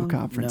spiritual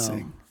dong.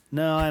 conferencing.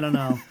 No, I don't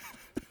know.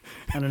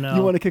 I don't know.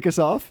 You want to kick us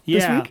off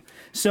this week?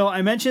 So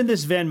I mentioned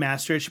this Van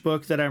Maastricht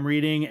book that I'm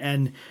reading,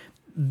 and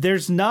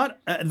there's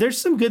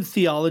some good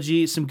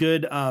theology, some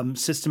good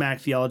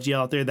systematic theology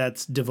out there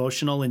that's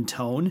devotional in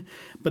tone.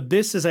 But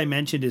this, as I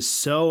mentioned, is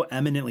so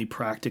eminently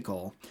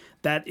practical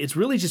that it's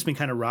really just been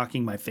kind of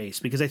rocking my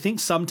face, because I think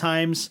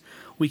sometimes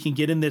we can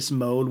get in this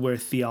mode where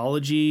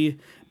theology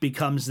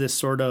becomes this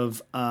sort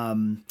of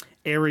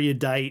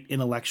erudite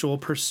intellectual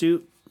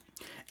pursuit.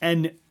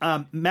 And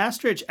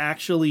Maastricht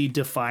actually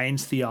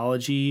defines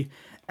theology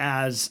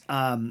as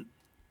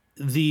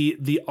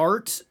the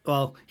art.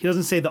 Well, he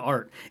doesn't say the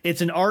art.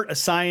 It's an art, a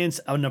science,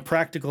 and a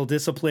practical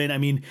discipline. I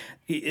mean,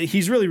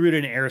 he's really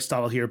rooted in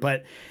Aristotle here,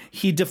 but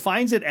he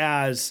defines it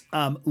as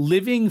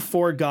living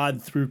for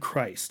God through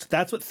Christ.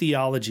 That's what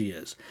theology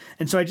is.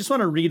 And so I just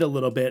want to read a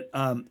little bit.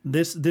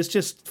 This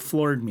just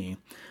floored me.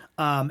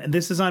 And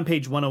this is on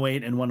page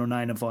 108 and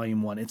 109 of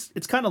volume 1.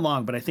 It's kind of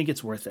long, but I think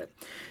it's worth it.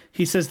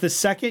 He says, the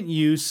second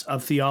use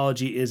of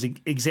theology is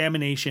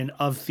examination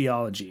of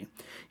theology.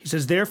 He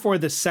says, therefore,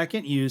 the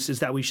second use is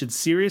that we should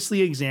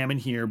seriously examine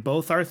here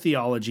both our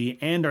theology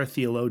and our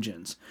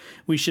theologians.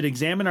 We should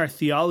examine our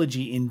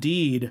theology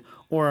indeed,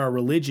 or our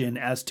religion,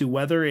 as to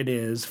whether it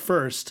is,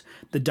 first,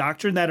 the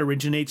doctrine that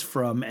originates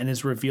from and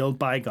is revealed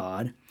by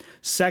God;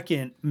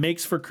 second,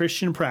 makes for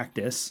Christian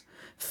practice;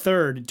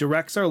 Third,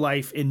 directs our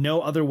life in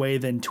no other way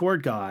than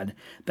toward God,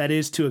 that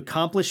is, to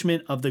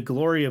accomplishment of the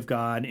glory of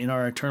God in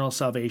our eternal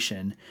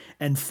salvation.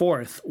 And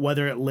fourth,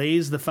 whether it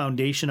lays the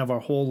foundation of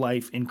our whole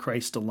life in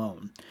Christ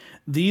alone.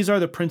 These are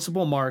the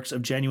principal marks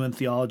of genuine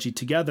theology,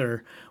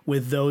 together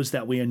with those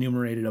that we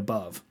enumerated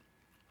above.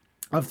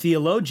 Of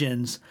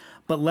theologians,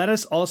 but let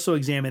us also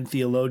examine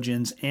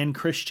theologians and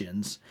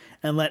Christians,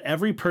 and let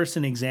every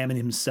person examine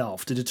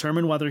himself to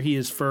determine whether he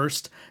is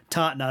first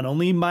taught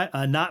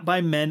not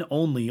by men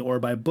only or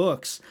by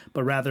books,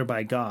 but rather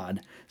by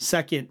God.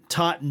 Second,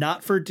 taught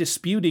not for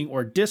disputing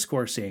or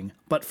discoursing,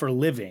 but for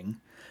living.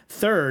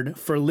 Third,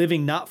 for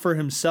living not for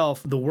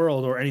himself, the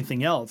world, or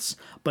anything else,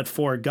 but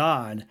for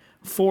God.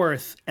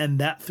 Fourth, and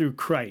that through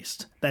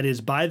Christ, that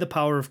is, by the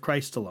power of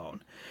Christ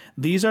alone.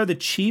 These are the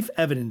chief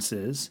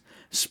evidences,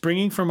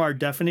 springing from our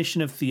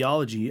definition of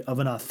theology, of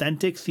an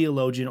authentic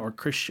theologian or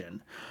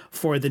Christian.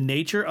 For the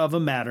nature of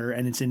a matter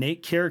and its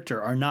innate character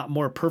are not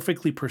more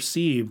perfectly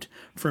perceived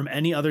from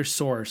any other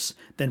source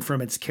than from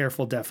its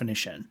careful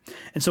definition.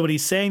 And so what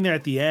he's saying there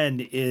at the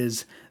end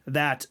is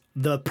that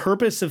the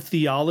purpose of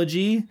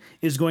theology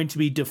is going to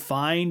be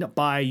defined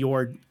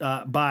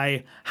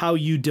by how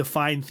you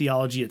define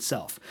theology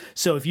itself.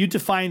 So if you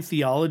define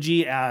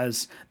theology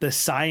as the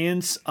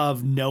science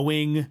of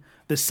knowing,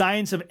 the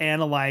science of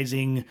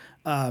analyzing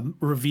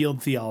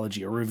revealed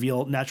theology or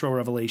revealed natural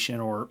revelation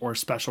or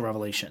special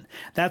revelation,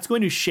 that's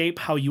going to shape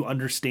how you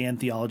understand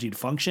theology to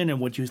function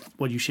and what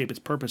you shape its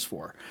purpose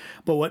for.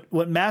 But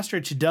what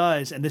Maastricht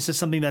does, and this is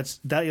something that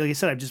like I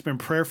said, I've just been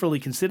prayerfully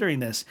considering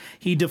this,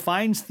 he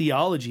defines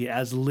theology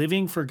as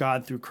living for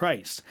God through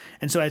Christ.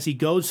 And so as he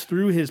goes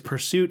through his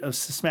pursuit of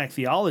systematic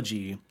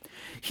theology,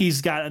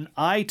 he's got an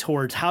eye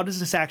towards how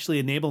does this actually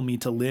enable me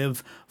to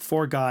live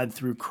for God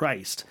through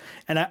Christ.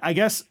 And I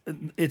guess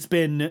it's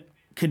been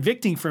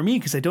convicting for me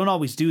because I don't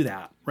always do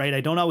that, right?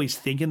 I don't always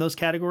think in those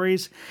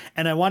categories.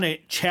 And I want to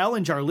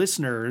challenge our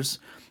listeners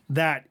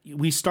that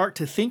we start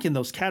to think in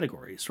those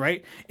categories,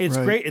 right? It's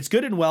great. It's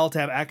good and well to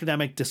have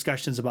academic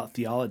discussions about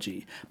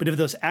theology. But if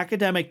those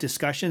academic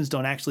discussions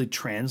don't actually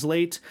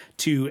translate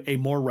to a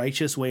more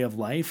righteous way of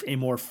life, a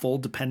more full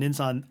dependence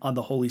on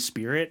the Holy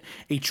Spirit,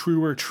 a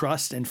truer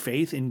trust and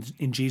faith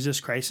in Jesus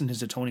Christ and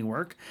his atoning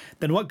work,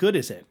 then what good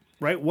is it?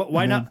 Right?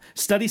 Why not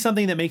study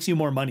something that makes you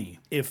more money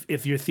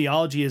if your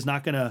theology is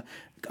not going to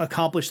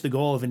accomplish the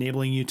goal of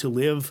enabling you to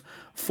live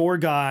for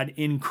God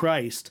in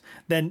Christ?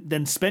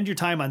 Then spend your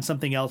time on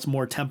something else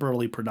more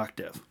temporally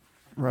productive.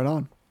 Right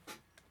on.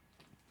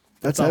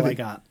 That's all I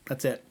got.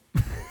 That's it.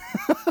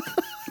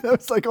 That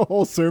was like a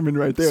whole sermon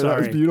right there.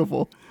 Sorry. That was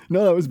beautiful.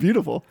 No, that was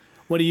beautiful.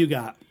 What do you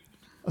got?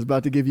 I was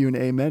about to give you an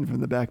amen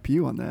from the back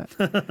pew on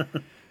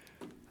that.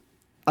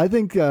 I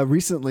think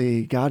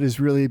recently God has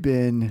really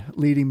been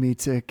leading me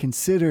to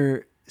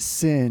consider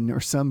sin or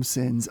some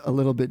sins a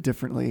little bit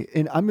differently.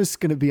 And I'm just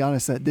going to be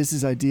honest that this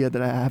is an idea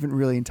that I haven't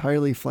really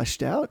entirely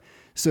fleshed out.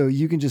 So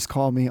you can just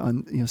call me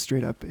on,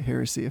 straight up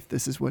heresy if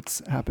this is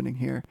what's happening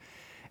here.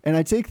 And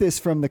I take this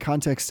from the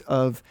context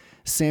of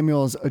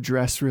Samuel's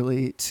address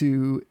really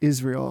to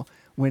Israel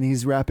when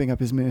he's wrapping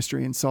up his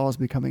ministry and Saul's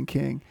becoming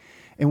king.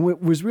 And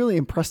what was really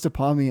impressed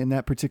upon me in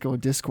that particular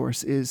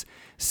discourse is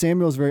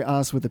Samuel's very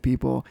honest with the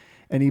people.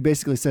 And he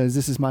basically says,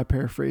 this is my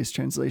paraphrase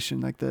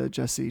translation, like the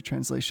Jesse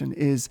translation,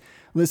 is,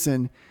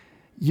 listen,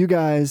 you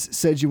guys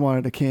said you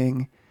wanted a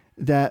king.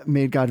 That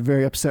made God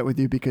very upset with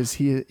you because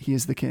he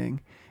is the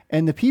king.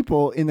 And the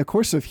people in the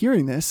course of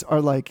hearing this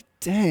are like,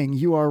 dang,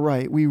 you are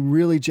right. We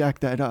really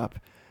jacked that up.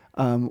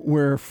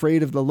 We're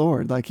afraid of the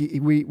Lord. Like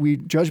we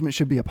judgment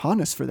should be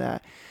upon us for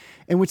that.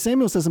 And what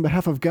Samuel says on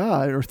behalf of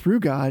God or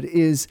through God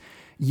is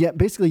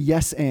basically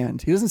yes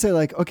and. He doesn't say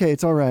like, okay,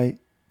 it's all right.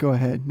 Go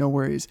ahead. No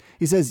worries.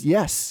 He says,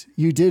 yes,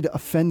 you did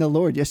offend the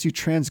Lord. Yes, you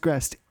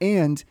transgressed,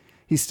 and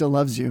he still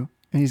loves you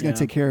and he's going to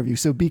take care of you.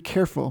 So be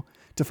careful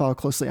to follow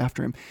closely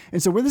after him.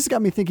 And so where this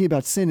got me thinking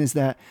about sin is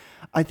that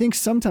I think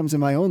sometimes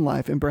in my own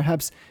life and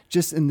perhaps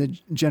just in the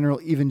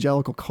general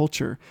evangelical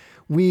culture,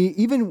 we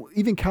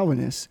even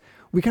Calvinists,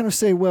 we kind of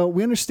say, well,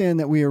 we understand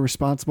that we are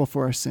responsible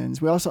for our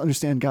sins. We also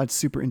understand God's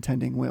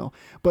superintending will.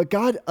 But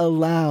God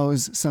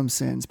allows some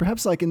sins.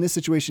 Perhaps like in this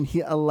situation, he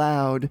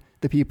allowed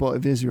the people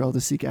of Israel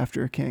to seek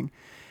after a king.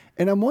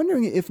 And I'm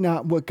wondering if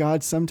not what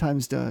God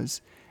sometimes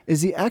does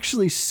is he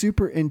actually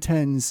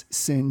superintends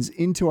sins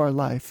into our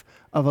life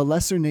of a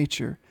lesser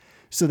nature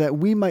so that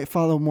we might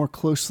follow more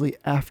closely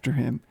after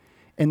him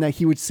and that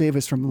he would save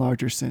us from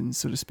larger sins,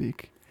 so to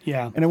speak.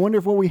 Yeah. And I wonder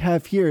if what we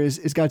have here is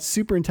God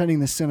superintending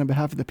this sin on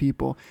behalf of the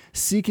people,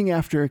 seeking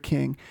after a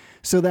king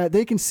so that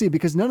they can see,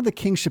 because none of the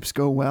kingships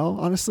go well,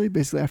 honestly,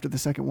 basically after the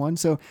second one.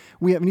 So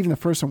we haven't, even the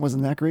first one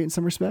wasn't that great in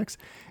some respects.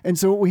 And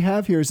so what we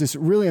have here is this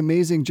really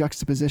amazing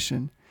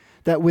juxtaposition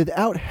that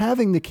without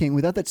having the king,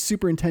 without that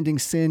superintending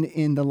sin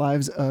in the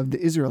lives of the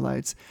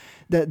Israelites,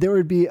 that there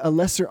would be a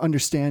lesser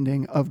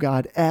understanding of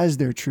God as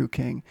their true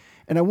king.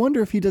 And I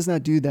wonder if he does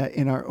not do that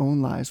in our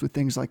own lives with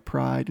things like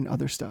pride and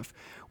other stuff,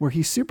 where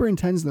he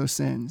superintends those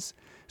sins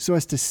so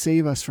as to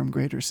save us from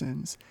greater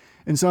sins.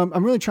 And so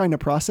I'm really trying to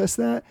process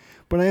that,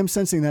 but I am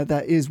sensing that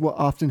that is what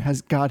often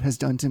God has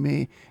done to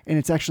me, and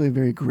it's actually a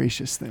very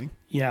gracious thing.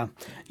 Yeah.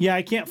 Yeah,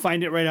 I can't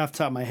find it right off the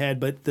top of my head,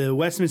 but the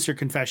Westminster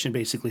Confession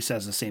basically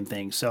says the same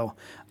thing. So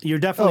you're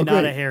definitely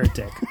not a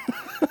heretic.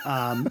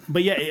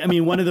 But yeah, I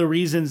mean, one of the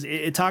reasons,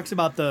 it talks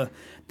about the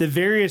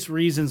various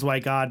reasons why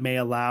God may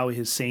allow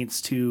his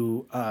saints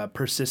to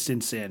persist in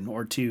sin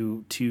or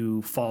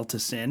to fall to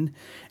sin.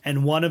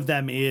 And one of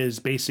them is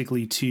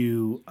basically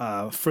to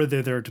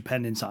further their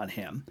dependence on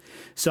him.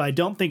 So I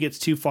don't think it's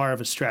too far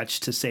of a stretch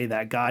to say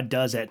that God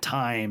does at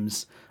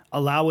times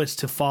allow us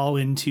to fall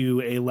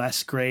into a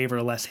less grave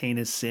or less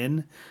heinous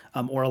sin,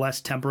 or a less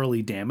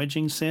temporally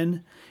damaging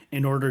sin,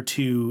 in order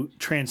to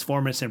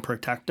transform us and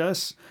protect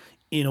us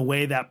in a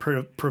way that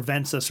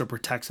prevents us or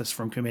protects us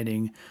from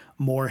committing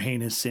more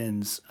heinous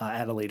sins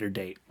at a later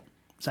date.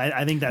 So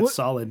I think that's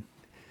solid.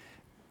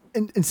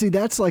 And see,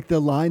 that's like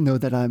the line though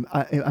that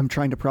I'm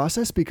trying to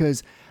process,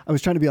 because I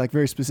was trying to be like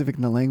very specific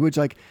in the language.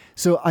 Like,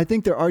 so I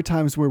think there are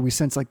times where we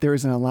sense like there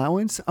is an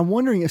allowance. I'm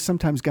wondering if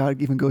sometimes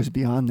God even goes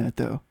beyond that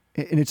though.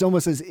 And it's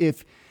almost as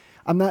if,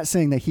 I'm not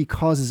saying that he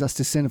causes us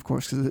to sin, of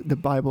course, because the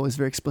Bible is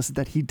very explicit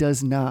that he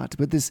does not,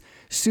 but this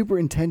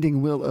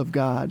superintending will of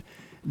God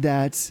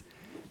that,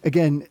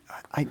 again,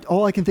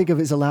 all I can think of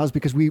is allows,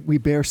 because we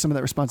bear some of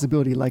that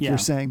responsibility, like you're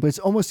saying, but it's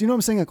almost, you know what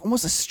I'm saying? Like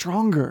almost a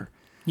stronger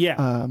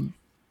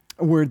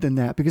word than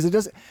that, because it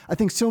does. I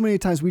think so many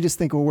times we just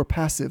think, well, we're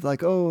passive,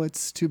 like, oh,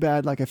 it's too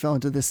bad, like I fell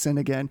into this sin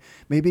again.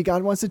 Maybe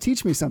God wants to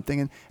teach me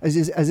something, and as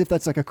if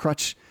that's like a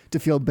crutch to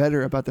feel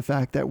better about the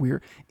fact that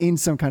we're in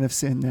some kind of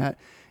sin that,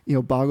 you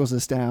know, boggles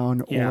us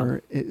down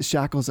or it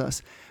shackles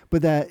us.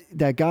 But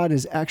that God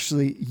is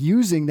actually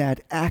using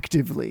that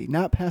actively,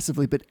 not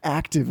passively, but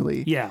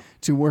actively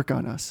to work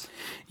on us.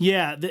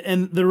 Yeah.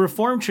 And the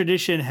Reformed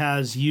tradition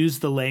has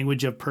used the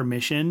language of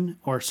permission,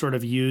 or sort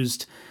of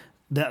used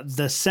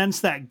the sense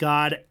that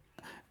God,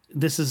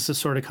 this is a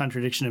sort of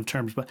contradiction of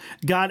terms, but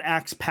God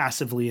acts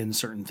passively in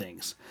certain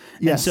things.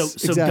 Yes, and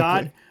so exactly.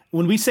 God,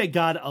 when we say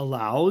God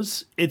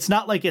allows, it's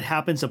not like it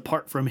happens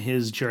apart from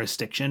his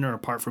jurisdiction or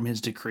apart from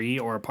his decree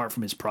or apart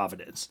from his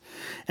providence.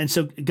 And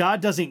so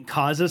God doesn't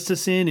cause us to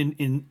sin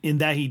in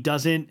that he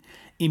doesn't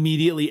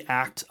immediately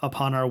act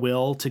upon our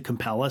will to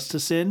compel us to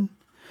sin,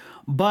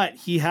 but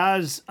he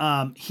has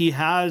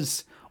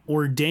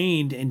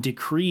ordained and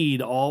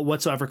decreed all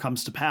whatsoever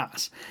comes to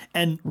pass.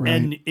 And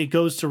it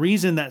goes to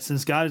reason that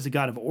since God is a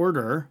God of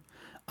order,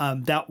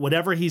 that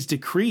whatever he's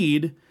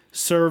decreed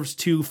serves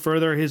to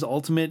further his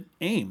ultimate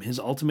aim, his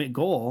ultimate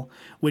goal,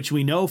 which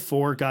we know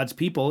for God's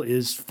people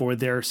is for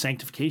their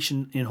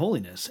sanctification in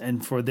holiness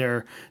and for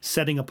their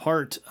setting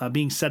apart,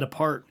 being set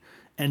apart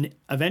and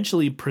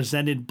eventually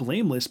presented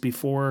blameless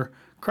before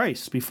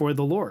Christ, before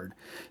the Lord.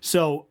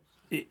 So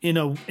in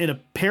a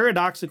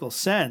paradoxical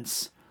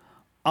sense,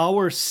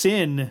 our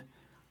sin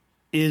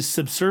is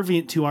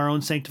subservient to our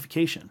own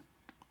sanctification.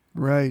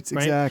 Right,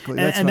 exactly.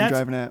 That's what I'm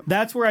driving at.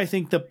 That's where I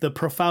think the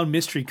profound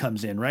mystery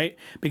comes in, right?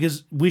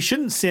 Because we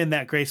shouldn't sin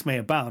that grace may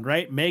abound,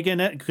 right? Mega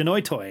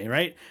genoitoi,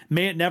 right?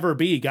 May it never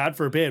be, God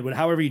forbid,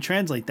 however you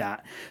translate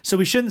that. So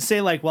we shouldn't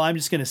say like, well, I'm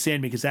just going to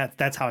sin because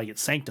that's how I get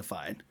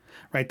sanctified,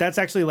 right? That's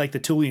actually like the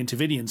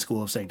Tullian-Tavidian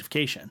school of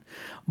sanctification.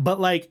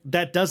 But like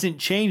that doesn't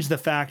change the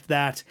fact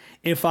that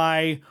if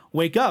I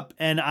wake up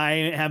and I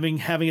am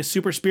having a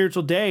super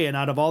spiritual day, and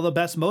out of all the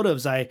best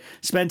motives, I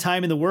spend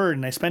time in the Word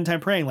and I spend time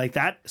praying, like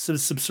that's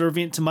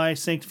subservient to my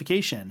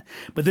sanctification.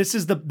 But this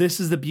is the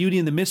beauty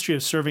and the mystery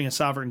of serving a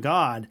sovereign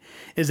God,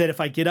 is that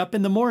if I get up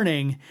in the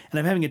morning and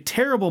I'm having a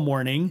terrible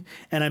morning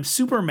and I'm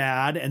super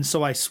mad, and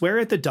so I swear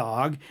at the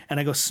dog and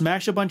I go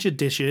smash a bunch of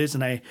dishes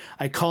and I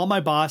call my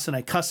boss and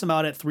I cuss him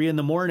out at 3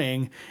 a.m,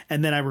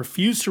 and then I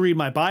refuse to read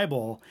my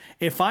Bible,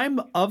 if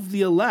I'm of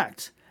the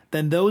elect,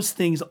 then those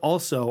things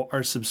also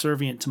are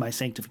subservient to my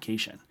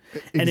sanctification.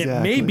 Exactly. And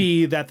it may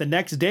be that the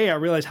next day I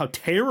realize how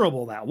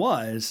terrible that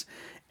was,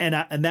 and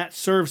that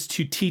serves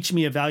to teach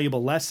me a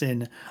valuable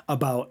lesson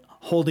about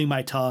holding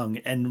my tongue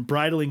and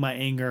bridling my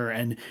anger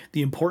and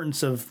the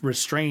importance of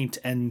restraint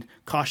and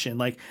caution.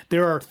 Like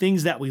there are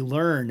things that we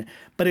learn,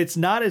 but it's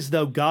not as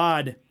though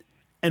God,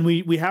 and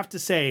we have to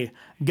say,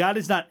 God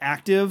is not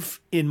active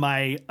in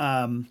my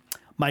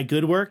my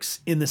good works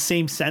in the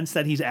same sense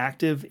that he's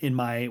active in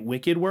my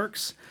wicked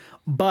works,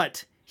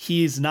 but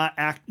he's not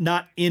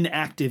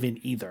inactive in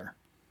either.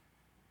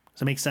 Does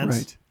that make sense?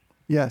 Right.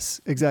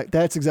 Yes, exactly.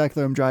 That's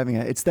exactly what I'm driving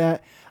at. It's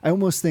that I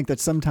almost think that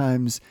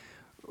sometimes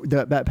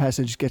that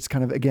passage gets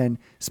kind of, again,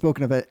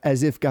 spoken of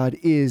as if God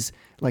is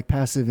like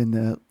passive in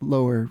the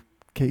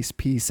lowercase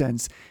p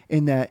sense,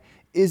 in that,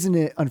 isn't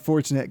it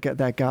unfortunate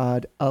that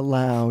God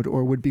allowed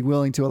or would be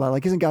willing to allow,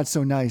 like, isn't God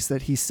so nice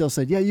that he still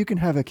said, yeah, you can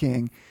have a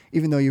king,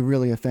 even though you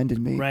really offended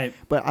me. Right.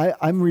 But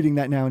I'm reading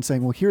that now and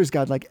saying, well, here's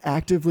God like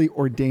actively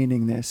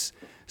ordaining this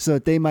so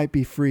that they might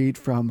be freed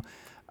from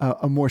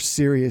a more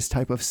serious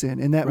type of sin,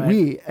 and that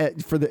we,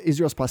 for the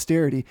Israel's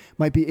posterity,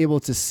 might be able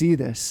to see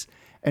this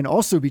and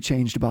also be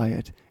changed by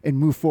it and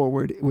move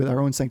forward with our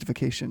own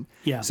sanctification.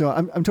 Yeah. So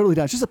I'm totally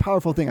down. It's just a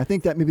powerful thing. I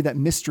think that maybe that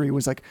mystery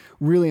was like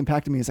really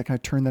impacted me as I kind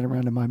of turned that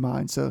around in my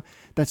mind. So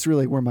that's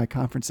really where my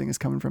conferencing is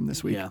coming from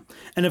this week. Yeah.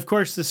 And of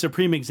course, the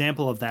supreme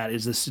example of that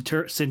is the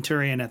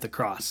centurion at the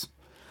cross.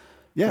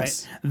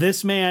 Yes. Right?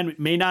 This man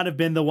may not have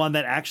been the one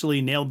that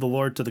actually nailed the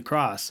Lord to the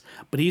cross,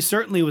 but he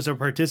certainly was a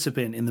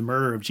participant in the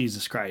murder of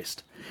Jesus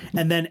Christ.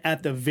 And then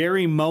at the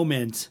very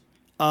moment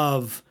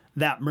of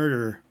that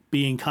murder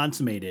being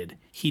consummated,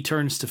 he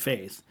turns to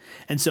faith.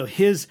 And so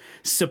his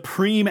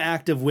supreme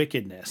act of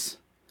wickedness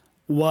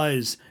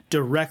was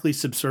directly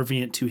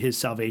subservient to his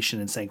salvation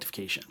and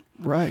sanctification.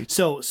 Right.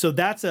 So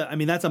that's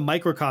a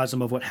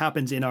microcosm of what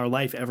happens in our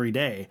life every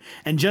day.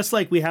 And just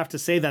like we have to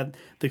say that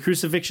the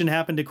crucifixion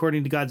happened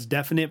according to God's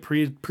definite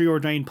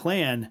preordained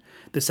plan,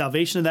 the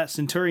salvation of that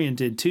centurion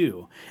did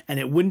too. And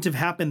it wouldn't have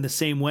happened the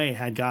same way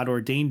had God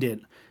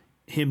ordained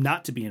him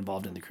not to be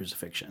involved in the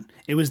crucifixion.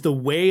 It was the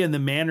way and the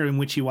manner in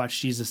which he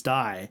watched Jesus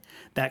die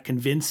that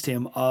convinced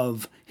him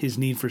of his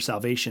need for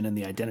salvation and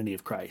the identity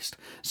of Christ.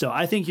 So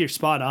I think you're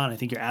spot on. I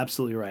think you're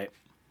absolutely right.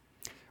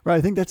 Right.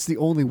 I think that's the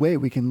only way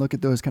we can look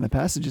at those kind of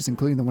passages,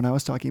 including the one I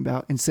was talking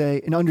about, and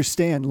say and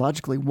understand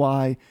logically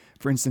why,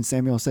 for instance,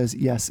 Samuel says,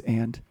 yes,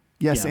 and.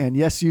 Yes, Yeah. and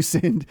yes, you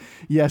sinned.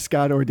 Yes,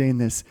 God ordained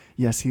this.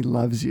 Yes, he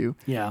loves you.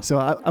 Yeah. So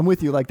I'm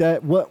with you like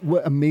that. What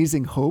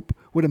amazing hope,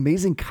 what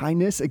amazing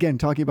kindness. Again,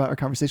 talking about our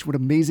conversation, what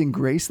amazing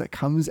grace that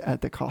comes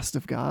at the cost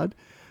of God,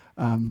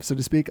 so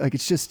to speak. Like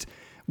it's just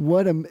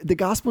the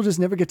gospel just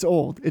never gets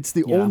old. It's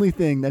the only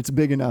thing that's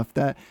big enough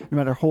that no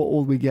matter how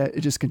old we get,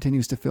 it just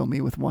continues to fill me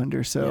with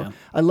wonder. So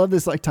I love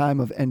this like time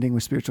of ending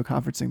with spiritual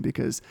conferencing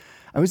because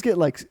I always get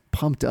like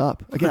pumped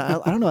up. Again,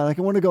 I don't know. Like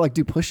I want to go like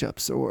do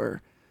push-ups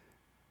or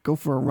go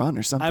for a run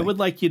or something. I would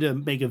like you to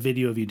make a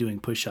video of you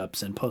doing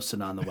push-ups and post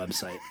it on the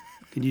website.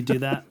 Can you do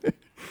that?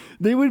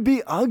 They would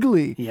be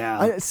ugly.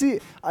 Yeah.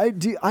 I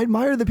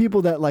admire the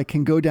people that like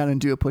can go down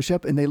and do a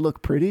push-up and they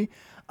look pretty.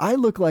 I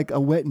look like a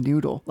wet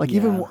noodle. Like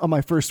even on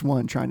my first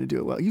one trying to do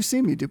it well. You've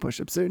seen me do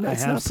push-ups. I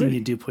have seen you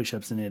do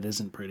push-ups and it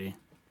isn't pretty.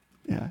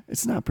 Yeah,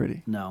 it's not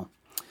pretty. No.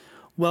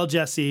 Well,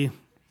 Jesse,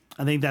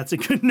 I think that's a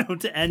good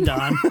note to end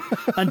on.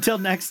 Until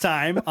next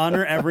time,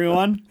 honor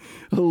everyone.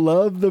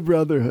 Love the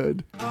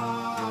brotherhood.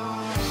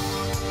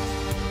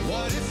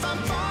 What if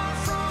I'm